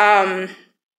this, I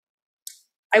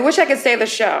wish I could say the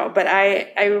show, but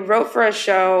I wrote for a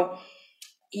show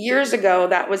years ago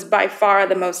that was by far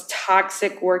the most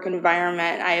toxic work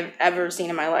environment I have ever seen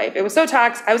in my life. It was so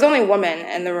toxic. I was the only woman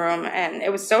in the room, and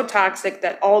it was so toxic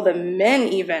that all the men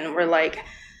even were like,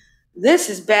 this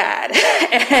is bad.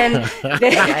 And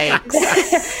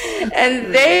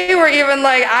they were even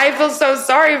like, I feel so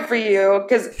sorry for you,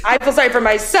 because I feel sorry for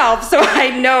myself. So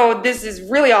I know this is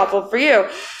really awful for you.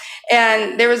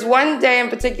 And there was one day in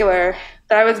particular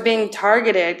that I was being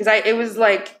targeted, because it was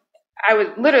like, I was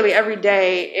literally every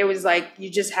day, it was like you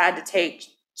just had to take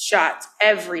shots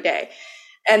every day.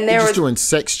 And they're just doing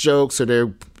sex jokes, or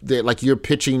they're like, you're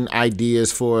pitching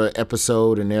ideas for an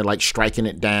episode and they're like striking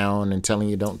it down and telling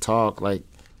you don't talk, like.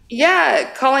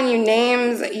 Yeah, calling you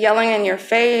names, yelling in your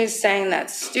face, saying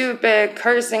that's stupid,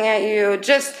 cursing at you,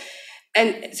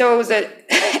 and so it was an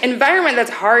environment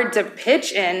that's hard to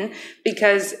pitch in,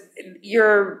 because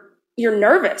you're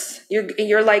nervous.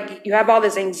 You're like, you have all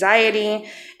this anxiety,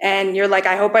 and you're like,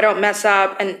 I hope I don't mess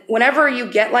up. And whenever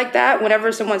you get like that,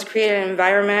 whenever someone's created an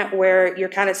environment where you're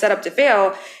kind of set up to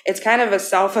fail, it's kind of a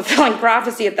self-fulfilling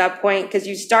prophecy at that point, because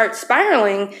you start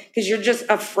spiraling because you're just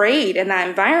afraid in that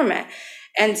environment.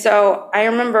 And so I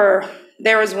remember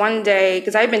there was one day,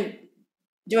 because I've been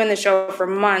doing the show for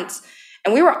months,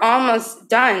 and we were almost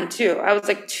done too. I was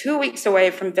like 2 weeks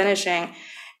away from finishing.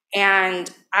 And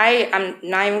I'm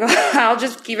not even going to, I'll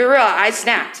just keep it real. I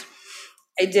snapped.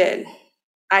 I did.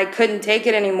 I couldn't take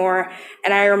it anymore.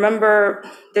 And I remember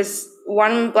this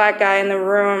one Black guy in the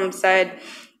room said,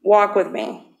 walk with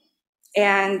me.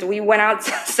 And we went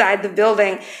outside the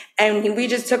building and we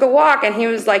just took a walk. And he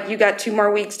was like, you got 2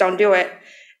 more weeks, don't do it.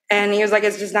 And he was like,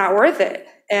 it's just not worth it.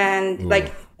 And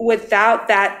like, without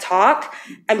that talk,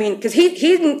 I mean, because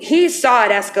he saw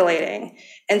it escalating.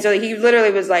 And so he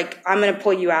literally was like, I'm going to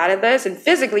pull you out of this, and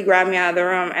physically grabbed me out of the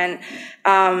room. And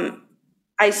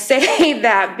I say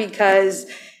that because,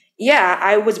 yeah,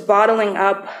 I was bottling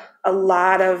up a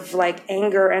lot of like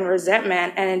anger and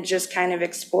resentment, and it just kind of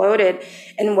exploded.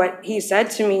 And what he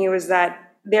said to me was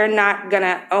that they're not going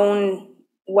to own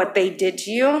what they did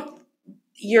to you.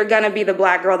 you're going to be the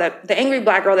angry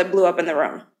black girl that blew up in the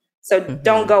room. So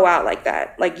don't go out like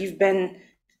that. Like, you've been,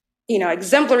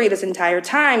 exemplary this entire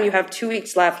time. You have 2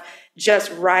 weeks left.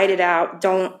 Just ride it out.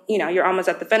 Don't, you're almost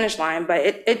at the finish line. But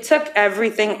it took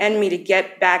everything in me to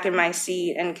get back in my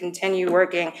seat and continue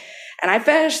working. And I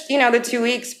finished, the 2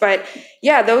 weeks. But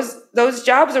yeah, those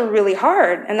jobs are really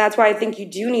hard. And that's why I think you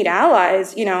do need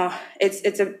allies.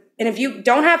 And if you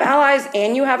don't have allies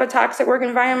and you have a toxic work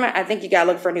environment, I think you got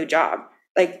to look for a new job.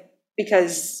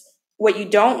 Because what you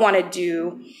don't want to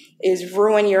do is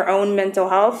ruin your own mental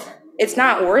health. It's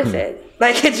not worth it.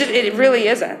 It really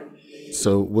isn't.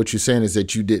 So what you're saying is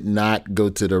that you did not go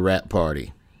to the rap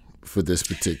party for this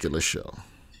particular show.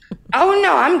 Oh,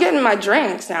 no, I'm getting my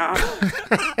drinks now.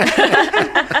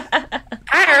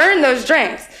 I earned those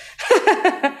drinks.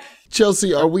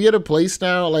 Chelsea, are we at a place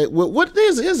now? Like,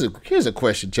 here's a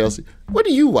question, Chelsea. What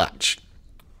do you watch?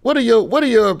 What are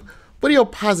your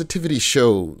positivity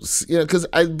shows? Because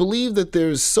I believe that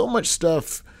there's so much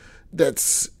stuff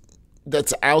that's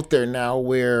out there now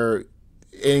where,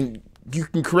 and you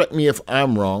can correct me if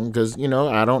I'm wrong, because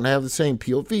I don't have the same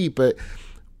POV, but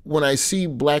when I see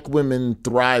black women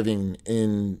thriving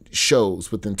in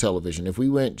shows within television, if we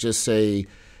went just say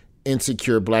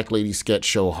Insecure, Black Lady Sketch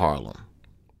Show, Harlem,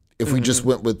 if we just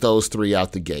went with those three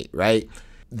out the gate, right?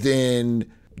 Then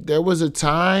there was a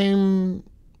time,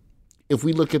 if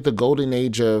we look at the golden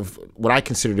age of what I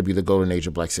consider to be the golden age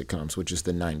of black sitcoms, which is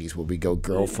the 90s, where we go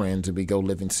Girlfriends and we go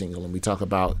Living Single and we talk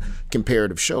about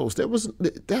comparative shows,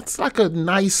 that's like a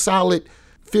nice solid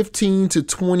 15 to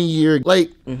 20 year,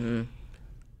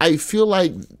 I feel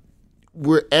like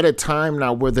we're at a time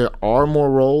now where there are more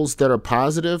roles that are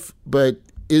positive, but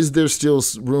is there still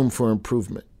room for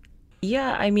improvement?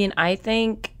 Yeah, I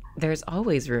think there's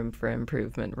always room for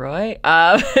improvement, Roy.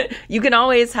 You can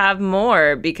always have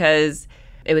more, because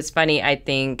it was funny. I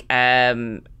think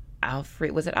Alfre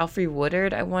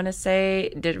Woodard, I want to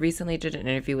say, recently did an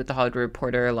interview with The Hollywood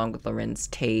Reporter along with Lorenz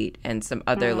Tate and some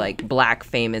other black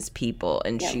famous people.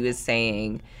 And she was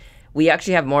saying, we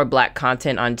actually have more black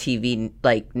content on TV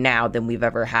now than we've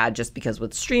ever had, just because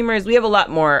with streamers, we have a lot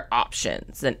more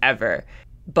options than ever.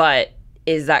 But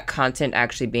is that content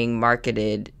actually being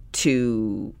marketed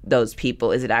to those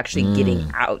people? Is it actually getting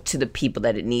out to the people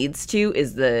that it needs to,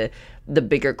 is the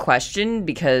bigger question?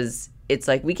 Because it's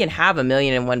like, we can have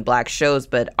 1,000,001 black shows,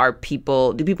 but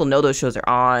do people know those shows are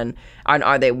on? And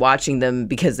are they watching them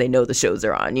because they know the shows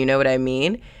are on? You know what I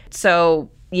mean? So,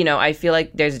 I feel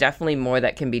like there's definitely more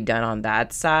that can be done on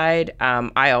that side.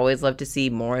 I always love to see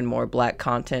more and more black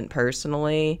content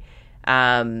personally.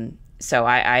 So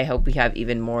I hope we have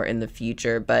even more in the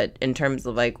future. But in terms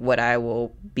of what I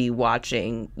will be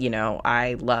watching,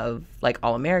 I love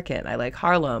All American. I like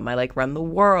Harlem. I like Run the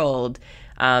World.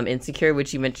 Insecure,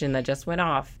 which you mentioned, that just went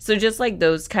off. So just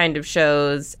those kind of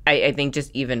shows, I think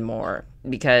just even more,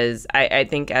 because I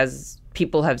think, as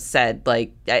people have said,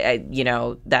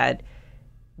 that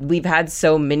we've had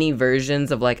so many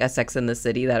versions of a Sex and the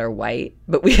City that are white,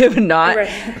 but we have not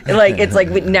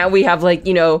now we have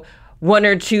one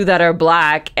or two that are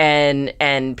black,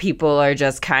 and people are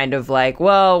just kind of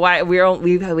well, why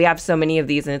we have so many of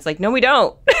these, and it's no, we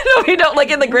don't. No, we don't.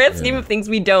 In the grand scheme of things,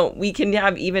 we don't. We can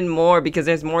have even more, because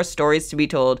there's more stories to be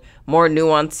told, more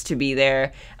nuance to be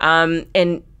there,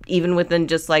 and even within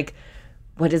just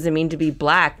what does it mean to be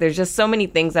black? There's just so many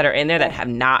things that are in there that have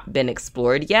not been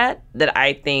explored yet, that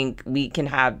I think we can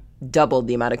have double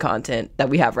the amount of content that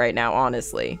we have right now,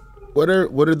 honestly. What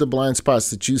are the blind spots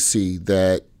that you see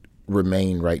that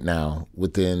remain right now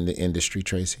within the industry,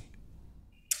 Tracy?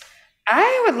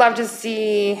 I would love to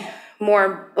see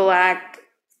more black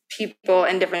people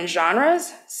in different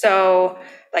genres. So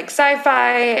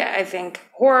sci-fi, I think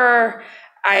horror.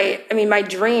 I mean, my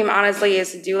dream, honestly,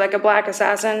 is to do a black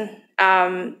assassin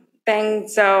thing.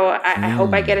 So I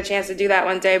hope I get a chance to do that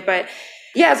one day. But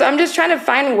yeah, so I'm just trying to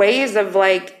find ways of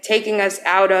taking us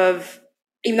out of,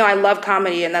 even though I love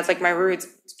comedy and that's my roots,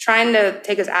 trying to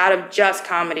take us out of just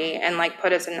comedy and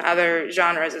put us in other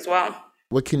genres as well.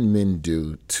 What can men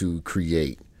do to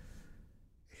create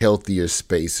healthier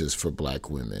spaces for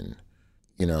black women?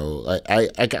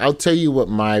 I'll tell you what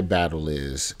my battle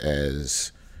is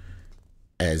as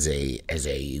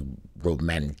a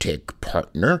romantic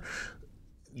partner.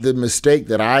 The mistake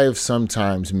that I have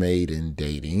sometimes made in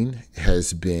dating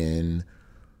has been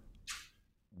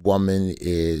black,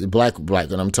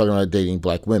 and I'm talking about dating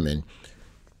black women,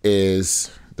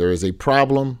 is there is a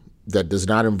problem that does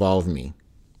not involve me,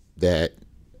 that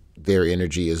their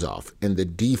energy is off. And the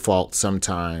default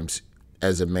sometimes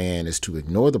as a man is to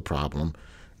ignore the problem,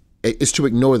 is to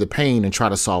ignore the pain and try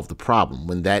to solve the problem,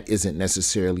 when that isn't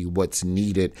necessarily what's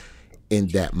needed in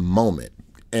that moment.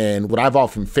 And what I've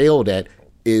often failed at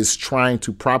is trying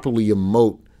to properly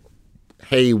emote,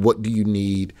 hey, what do you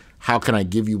need? How can I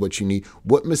give you what you need?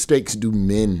 What mistakes do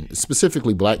men,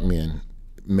 specifically black men,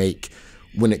 make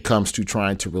when it comes to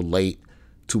trying to relate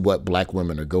to what black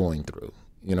women are going through?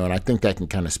 You know, and I think that can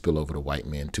kind of spill over to white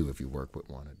men too if you work with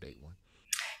one or date one.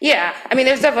 Yeah, I mean,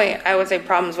 there's definitely, I would say,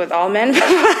 problems with all men,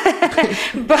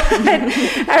 but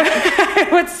I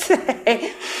would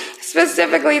say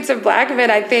specifically to black men,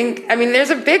 there's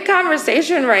a big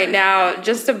conversation right now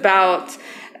just about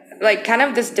like kind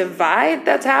of this divide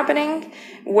that's happening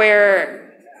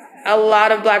where a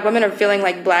lot of black women are feeling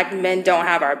like black men don't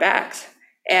have our backs.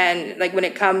 And like when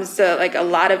it comes to like a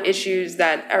lot of issues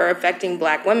that are affecting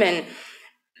black women,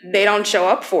 they don't show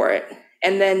up for it.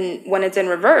 And then when it's in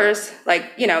reverse, like,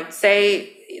 you know,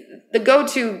 say the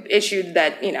go-to issue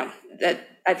that, you know, that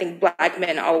I think black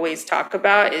men always talk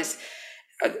about is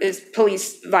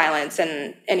police violence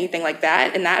and anything like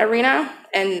that in that arena.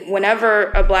 And whenever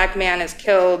a black man is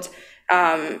killed,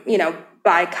 you know,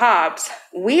 by cops,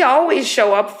 we always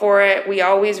show up for it. We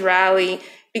always rally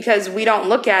because we don't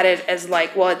look at it as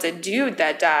like, well, it's a dude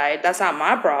that died. That's not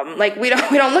my problem. Like, we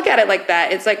don't look at it like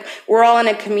that. It's like we're all in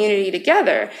a community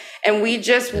together, and we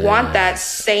just want that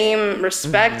same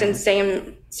respect and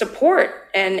same support.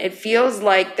 And it feels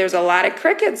like there's a lot of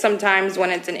cricket sometimes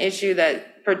when it's an issue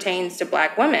that pertains to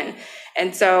black women.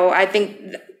 And so I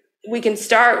think we can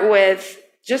start with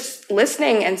just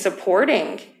listening and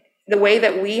supporting the way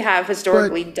that we have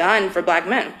historically done for black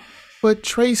men. But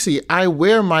Tracy, I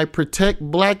wear my Protect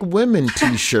Black Women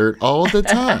t-shirt all the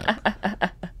time.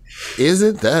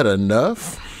 Isn't that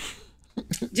enough?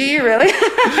 Do you really?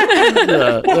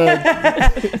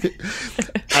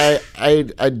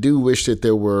 I do wish that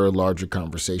there were larger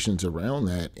conversations around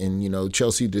that. And, you know,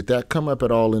 Chelsea, did that come up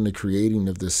at all in the creating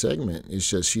of this segment? It's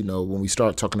just, you know, when we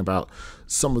start talking about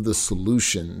some of the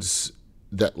solutions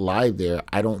that lie there,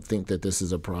 I don't think that this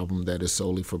is a problem that is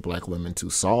solely for black women to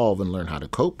solve and learn how to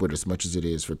cope with as much as it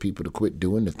is for people to quit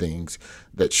doing the things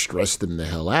that stress them the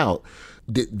hell out.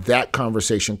 Did that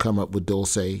conversation come up with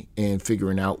Dulce and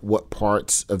figuring out what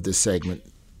parts of this segment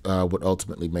would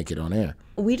ultimately make it on air?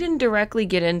 We didn't directly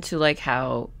get into like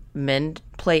how men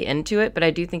play into it, but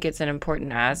I do think it's an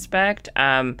important aspect.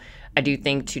 I do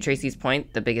think, to Tracy's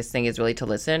point, the biggest thing is really to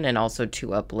listen and also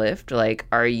to uplift. Like,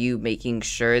 are you making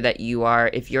sure that you are,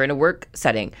 if you're in a work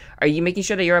setting, are you making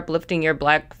sure that you're uplifting your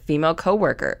black female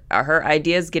coworker? Are her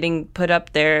ideas getting put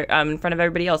up there in front of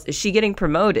everybody else? Is she getting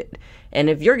promoted? And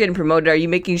if you're getting promoted, are you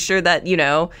making sure that, you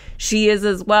know, she is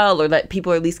as well, or that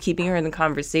people are at least keeping her in the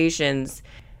conversations?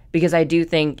 Because I do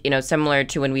think, you know, similar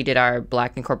to when we did our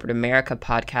Black in Corporate America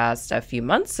podcast a few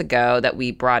months ago that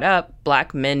we brought up,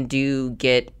 black men do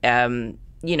get,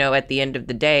 you know, at the end of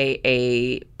the day,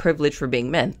 a privilege for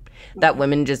being men that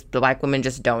black women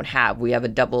just don't have.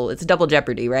 It's a double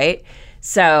jeopardy, right?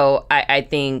 So I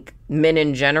think men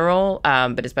in general,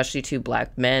 but especially to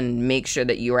black men, make sure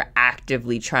that you are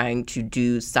actively trying to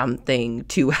do something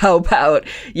to help out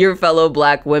your fellow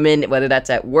black women, whether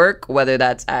that's at work, whether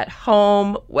that's at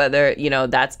home, whether, you know,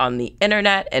 that's on the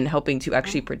internet and helping to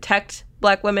actually protect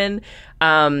black women.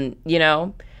 You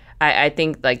know, I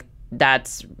think like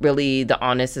that's really the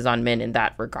onus is on men in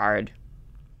that regard.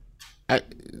 I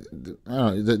don't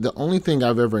know, the only thing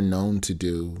I've ever known to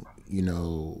do, you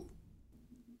know,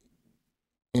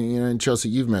 and Chelsea,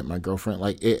 you've met my girlfriend.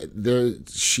 Like,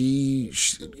 she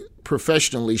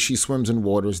professionally, she swims in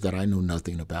waters that I know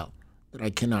nothing about, that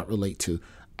I cannot relate to.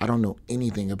 I don't know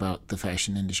anything about the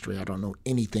fashion industry. I don't know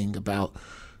anything about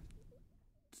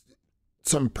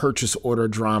some purchase order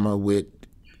drama with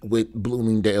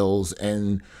Bloomingdale's,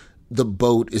 and the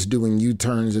boat is doing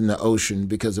U-turns in the ocean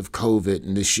because of COVID,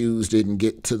 and the shoes didn't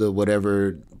get to the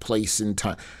whatever place in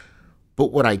time.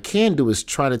 But what I can do is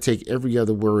try to take every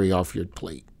other worry off your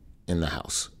plate in the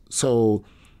house. So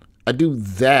I do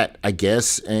that, I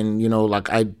guess. And, you know, like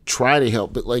I try to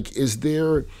help, but like,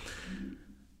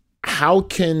 how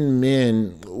can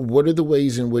men, what are the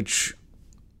ways in which,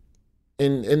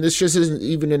 and this just isn't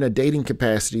even in a dating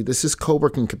capacity, this is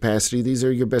co-working capacity, these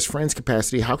are your best friends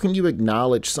capacity. How can you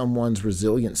acknowledge someone's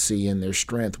resiliency and their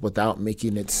strength without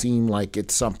making it seem like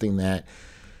it's something that,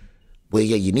 well,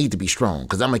 yeah, you need to be strong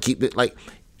because I'm going to keep it. Like,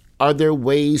 are there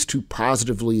ways to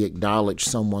positively acknowledge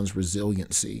someone's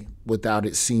resiliency without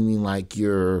it seeming like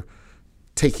you're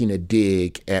taking a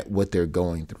dig at what they're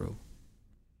going through?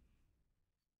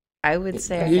 I would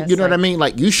say, you know what I mean?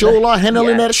 Like, you sure are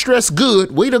handling that stress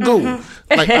good. Way to go.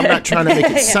 Like, I'm not trying to make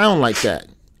it sound like that.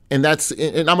 And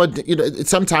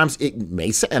sometimes it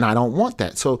may say, and I don't want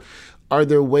that. So are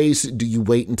there ways, do you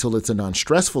wait until it's a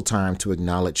non-stressful time to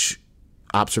acknowledge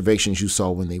observations you saw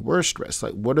when they were stressed?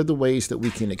 Like, what are the ways that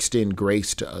we can extend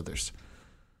grace to others?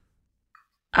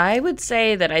 I would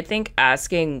say that I think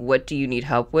asking what do you need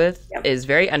help with is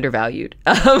very undervalued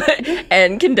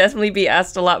and can definitely be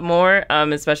asked a lot more,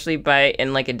 especially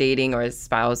in like a dating or a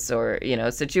spouse or,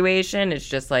 situation. It's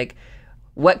just like,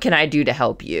 what can I do to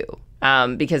help you?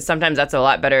 Because sometimes that's a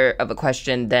lot better of a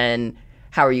question than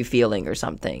how are you feeling or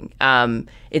something.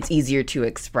 It's easier to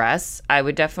express, I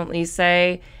would definitely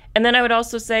say. And then I would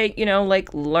also say,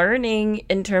 like learning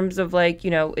in terms of like,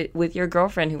 with your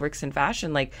girlfriend who works in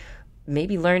fashion, like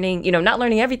maybe learning, not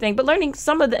learning everything, but learning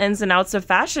some of the ins and outs of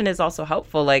fashion is also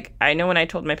helpful. Like, I know when I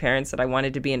told my parents that I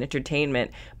wanted to be in entertainment,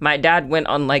 my dad went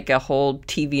on like a whole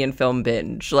TV and film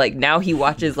binge. Like, now he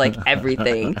watches like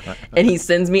everything and he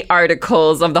sends me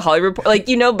articles of the Hollywood Report, like,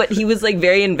 but he was like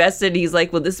very invested. He's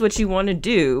like, well, this is what you want to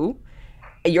do.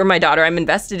 You're my daughter. I'm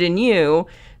invested in you.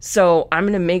 So I'm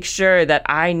going to make sure that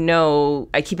I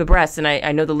keep abreast and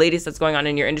I know the latest that's going on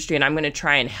in your industry, and I'm going to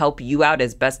try and help you out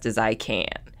as best as I can.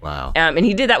 Wow. And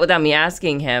he did that without me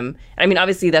asking him. I mean,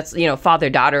 obviously that's,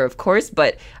 father-daughter, of course,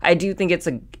 but I do think it's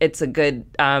a good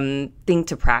thing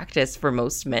to practice for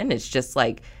most men. It's just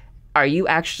like, are you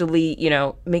actually,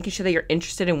 making sure that you're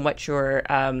interested in what your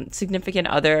significant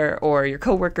other or your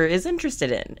coworker is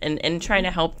interested in, and trying to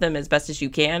help them as best as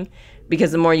you can,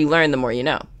 because the more you learn, the more you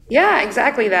know. Yeah,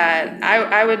 exactly that.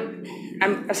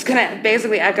 I'm just going to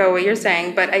basically echo what you're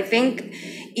saying, but I think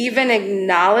even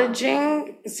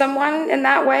acknowledging someone in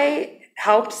that way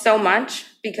helps so much,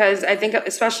 because I think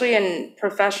especially in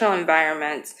professional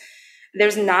environments,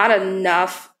 there's not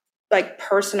enough like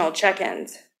personal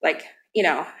check-ins. Like,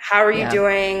 how are you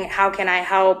doing? How can I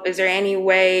help? Is there any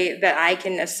way that I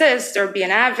can assist or be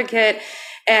an advocate?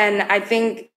 And I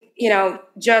think,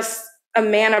 just a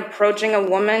man approaching a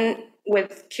woman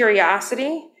with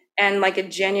curiosity and like a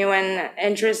genuine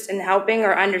interest in helping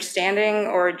or understanding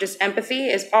or just empathy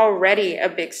is already a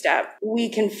big step. We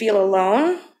can feel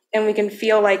alone and we can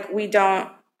feel like we don't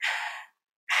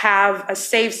have a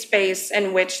safe space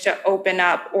in which to open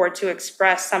up or to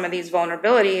express some of these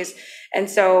vulnerabilities. And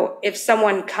so if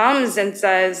someone comes and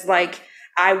says like,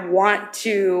 I want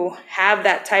to have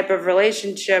that type of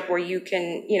relationship where you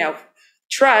can,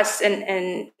 trust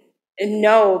and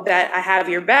know that I have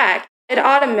your back, it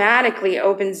automatically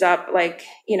opens up like,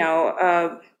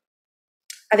 I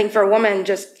think for a woman,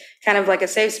 just kind of like a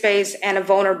safe space and a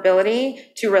vulnerability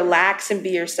to relax and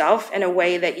be yourself in a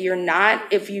way that you're not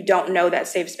if you don't know that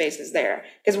safe space is there.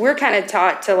 Because we're kind of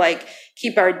taught to like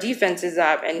keep our defenses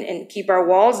up and keep our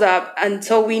walls up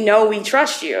until we know we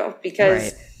trust you.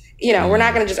 Because, we're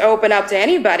not going to just open up to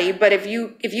anybody. But if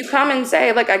you come and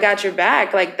say, look, I got your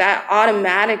back, like that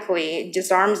automatically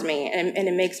disarms me and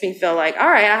it makes me feel like, all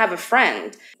right, I have a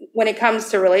friend. When it comes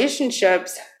to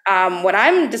relationships, what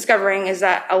I'm discovering is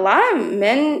that a lot of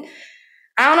men,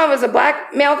 I don't know if it's a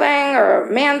black male thing or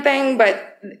a man thing,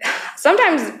 but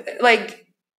sometimes like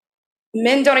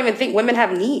men don't even think women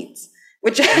have needs,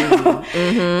 which is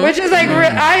like,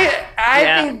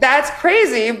 I think that's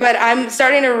crazy, but I'm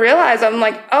starting to realize, I'm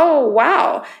like, oh,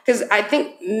 wow. Because I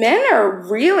think men are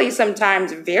really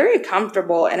sometimes very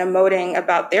comfortable in emoting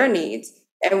about their needs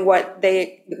and what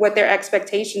their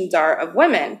expectations are of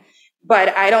women.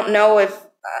 But I don't know if,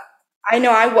 I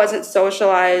know I wasn't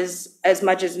socialized as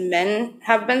much as men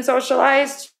have been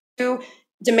socialized to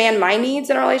demand my needs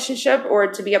in a relationship or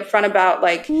to be upfront about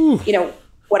like,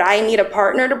 what I need a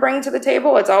partner to bring to the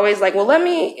table. It's always like, well, let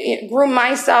me groom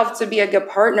myself to be a good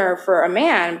partner for a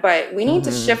man. But we need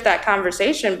to shift that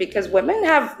conversation because women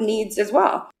have needs as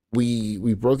well.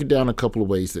 We broke it down a couple of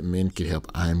ways that men can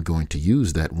help. I'm going to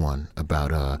use that one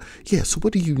about, so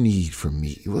what do you need from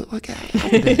me? Well, okay,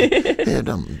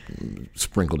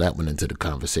 sprinkle that one into the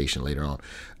conversation later on.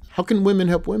 How can women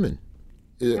help women?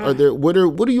 What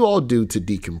do you all do to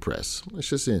decompress? Let's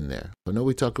just end there. I know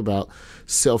we talk about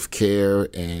self-care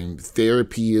and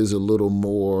therapy is a little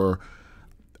more,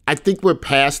 I think we're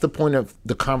past the point of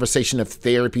the conversation of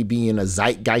therapy being a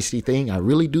zeitgeisty thing. I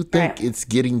really do think it's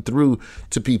getting through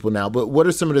to people now. But what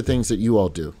are some of the things that you all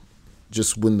do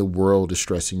just when the world is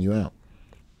stressing you out?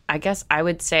 I guess I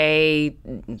would say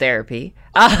therapy.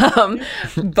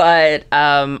 But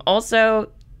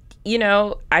also,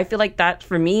 I feel like that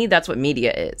for me, that's what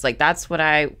media is. Like that's why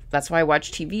I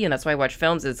watch TV and that's why I watch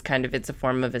films. It's a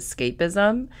form of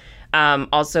escapism.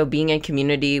 Also being in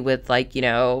community with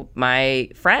my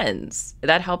friends,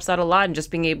 that helps out a lot. And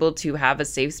just being able to have a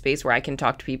safe space where I can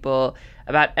talk to people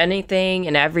about anything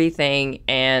and everything.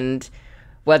 And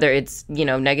whether it's,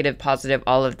 negative, positive,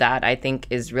 all of that, I think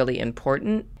is really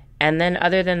important. And then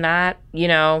other than that,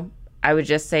 I would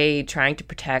just say trying to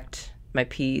protect my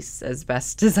piece as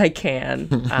best as I can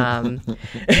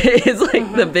is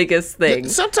like the biggest thing.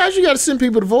 Sometimes you got to send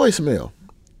people to voicemail.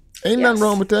 Ain't nothing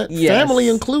wrong with that. Yes. Family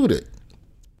included.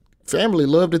 Family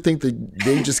love to think that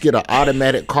they just get an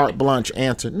automatic carte blanche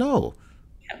answer. No,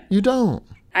 you don't.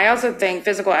 I also think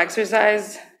physical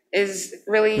exercise is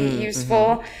really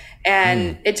useful.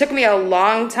 And it took me a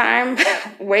long time,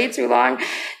 way too long,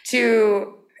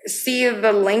 to see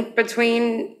the link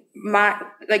between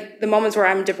the moments where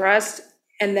I'm depressed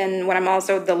and then when I'm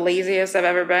also the laziest I've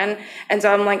ever been. And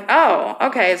so I'm like, oh,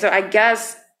 okay, so I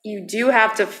guess you do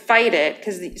have to fight it,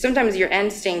 because sometimes your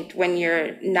instinct when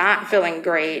you're not feeling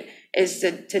great is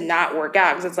to not work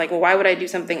out, because it's like, well, why would I do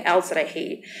something else that I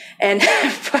hate? And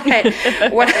but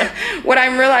what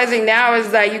I'm realizing now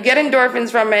is that you get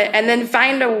endorphins from it, and then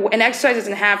find an exercise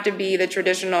doesn't have to be the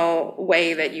traditional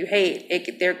way that you hate.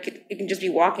 It can just be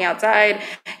walking outside.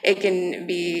 It can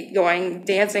be going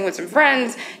dancing with some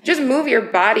friends. Just move your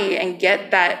body and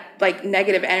get that like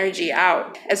negative energy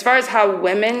out. As far as how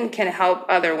women can help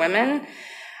other women,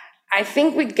 I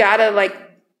think we gotta like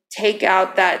take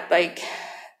out that like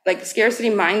scarcity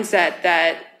mindset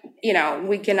that, you know,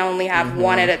 we can only have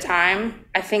one at a time.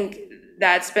 I think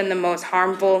that's been the most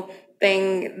harmful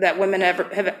thing that women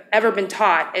have ever been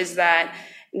taught, is that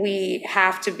we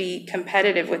have to be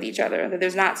competitive with each other, that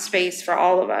there's not space for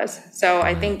all of us. So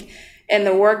I think in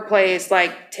the workplace,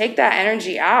 like, take that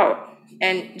energy out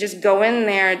and just go in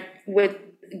there with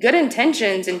good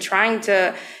intentions and trying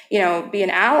to, you know, be an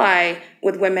ally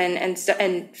with women and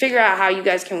figure out how you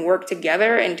guys can work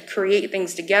together and create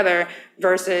things together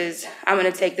versus I'm going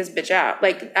to take this bitch out.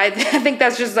 Like, I think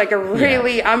that's just like a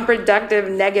really unproductive,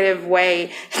 negative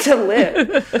way to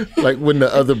live. Like when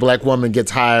the other black woman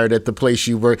gets hired at the place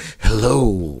you work,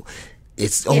 hello,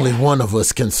 it's only one of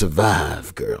us can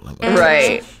survive, girl.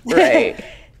 Right.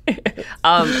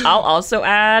 I'll also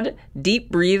add, deep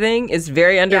breathing is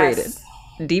very underrated. Yes.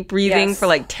 Deep breathing for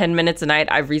like 10 minutes a night.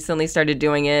 I've recently started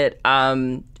doing it.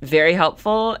 Very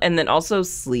helpful. And then also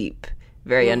sleep.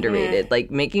 Very underrated.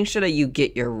 Like making sure that you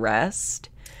get your rest.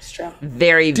 It's true.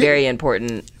 Very, very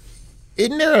important.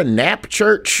 Isn't there a nap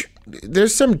church?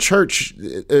 There's some church,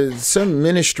 some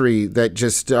ministry that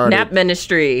just started. Nap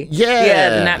ministry.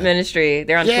 Yeah. The nap ministry.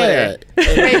 They're on Twitter.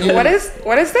 Wait, what is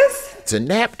this? It's a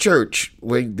nap church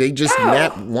where they just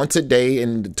nap once a day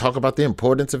and talk about the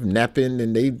importance of napping,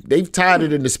 and they've tied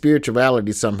it into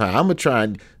spirituality somehow. I'm gonna try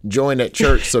and join that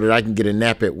church so that I can get a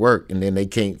nap at work, and then they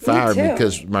can't fire me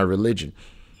because of my religion.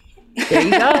 There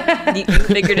you go. You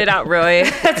figured it out, Roy.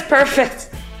 That's perfect.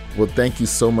 Well, thank you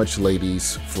so much,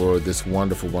 ladies, for this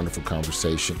wonderful, wonderful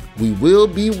conversation. We will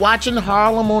be watching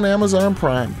Harlem on Amazon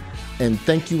Prime, and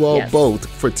thank you all both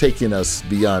for taking us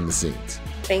beyond the scenes.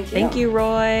 Thank you. Thank you,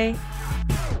 Roy.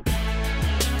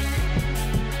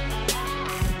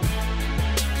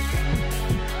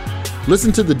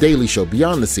 Listen to The Daily Show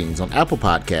Beyond the Scenes on Apple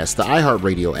Podcasts, the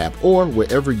iHeartRadio app, or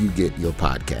wherever you get your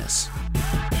podcasts.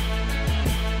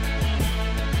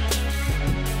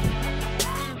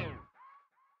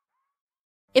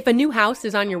 If a new house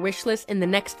is on your wish list in the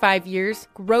next 5 years,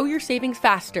 grow your savings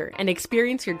faster and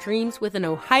experience your dreams with an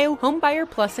Ohio Homebuyer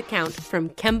Plus account from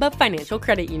Kemba Financial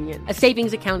Credit Union. A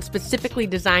savings account specifically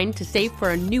designed to save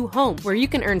for a new home, where you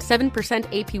can earn 7%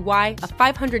 APY,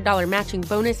 a $500 matching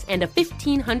bonus, and a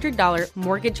 $1,500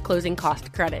 mortgage closing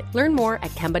cost credit. Learn more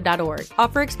at Kemba.org.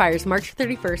 Offer expires March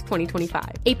 31st, 2025.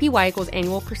 APY equals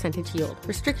annual percentage yield.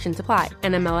 Restrictions apply.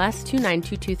 NMLS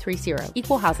 292230.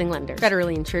 Equal housing lender.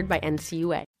 Federally insured by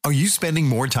NCUA. Are you spending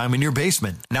more time in your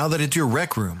basement now that it's your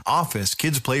rec room, office,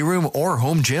 kids' playroom, or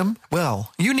home gym?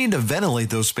 Well, you need to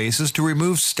ventilate those spaces to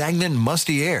remove stagnant,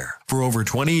 musty air. For over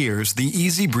 20 years, the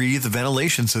Easy Breathe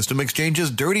ventilation system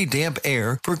exchanges dirty, damp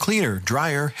air for cleaner,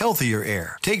 drier, healthier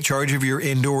air. Take charge of your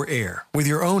indoor air with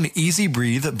your own Easy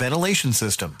Breathe ventilation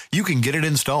system. You can get it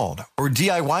installed, or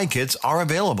DIY kits are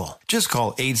available. Just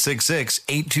call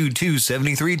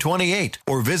 866-822-7328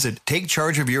 or visit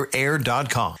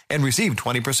takechargeofyourair.com and receive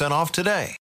 20% off today.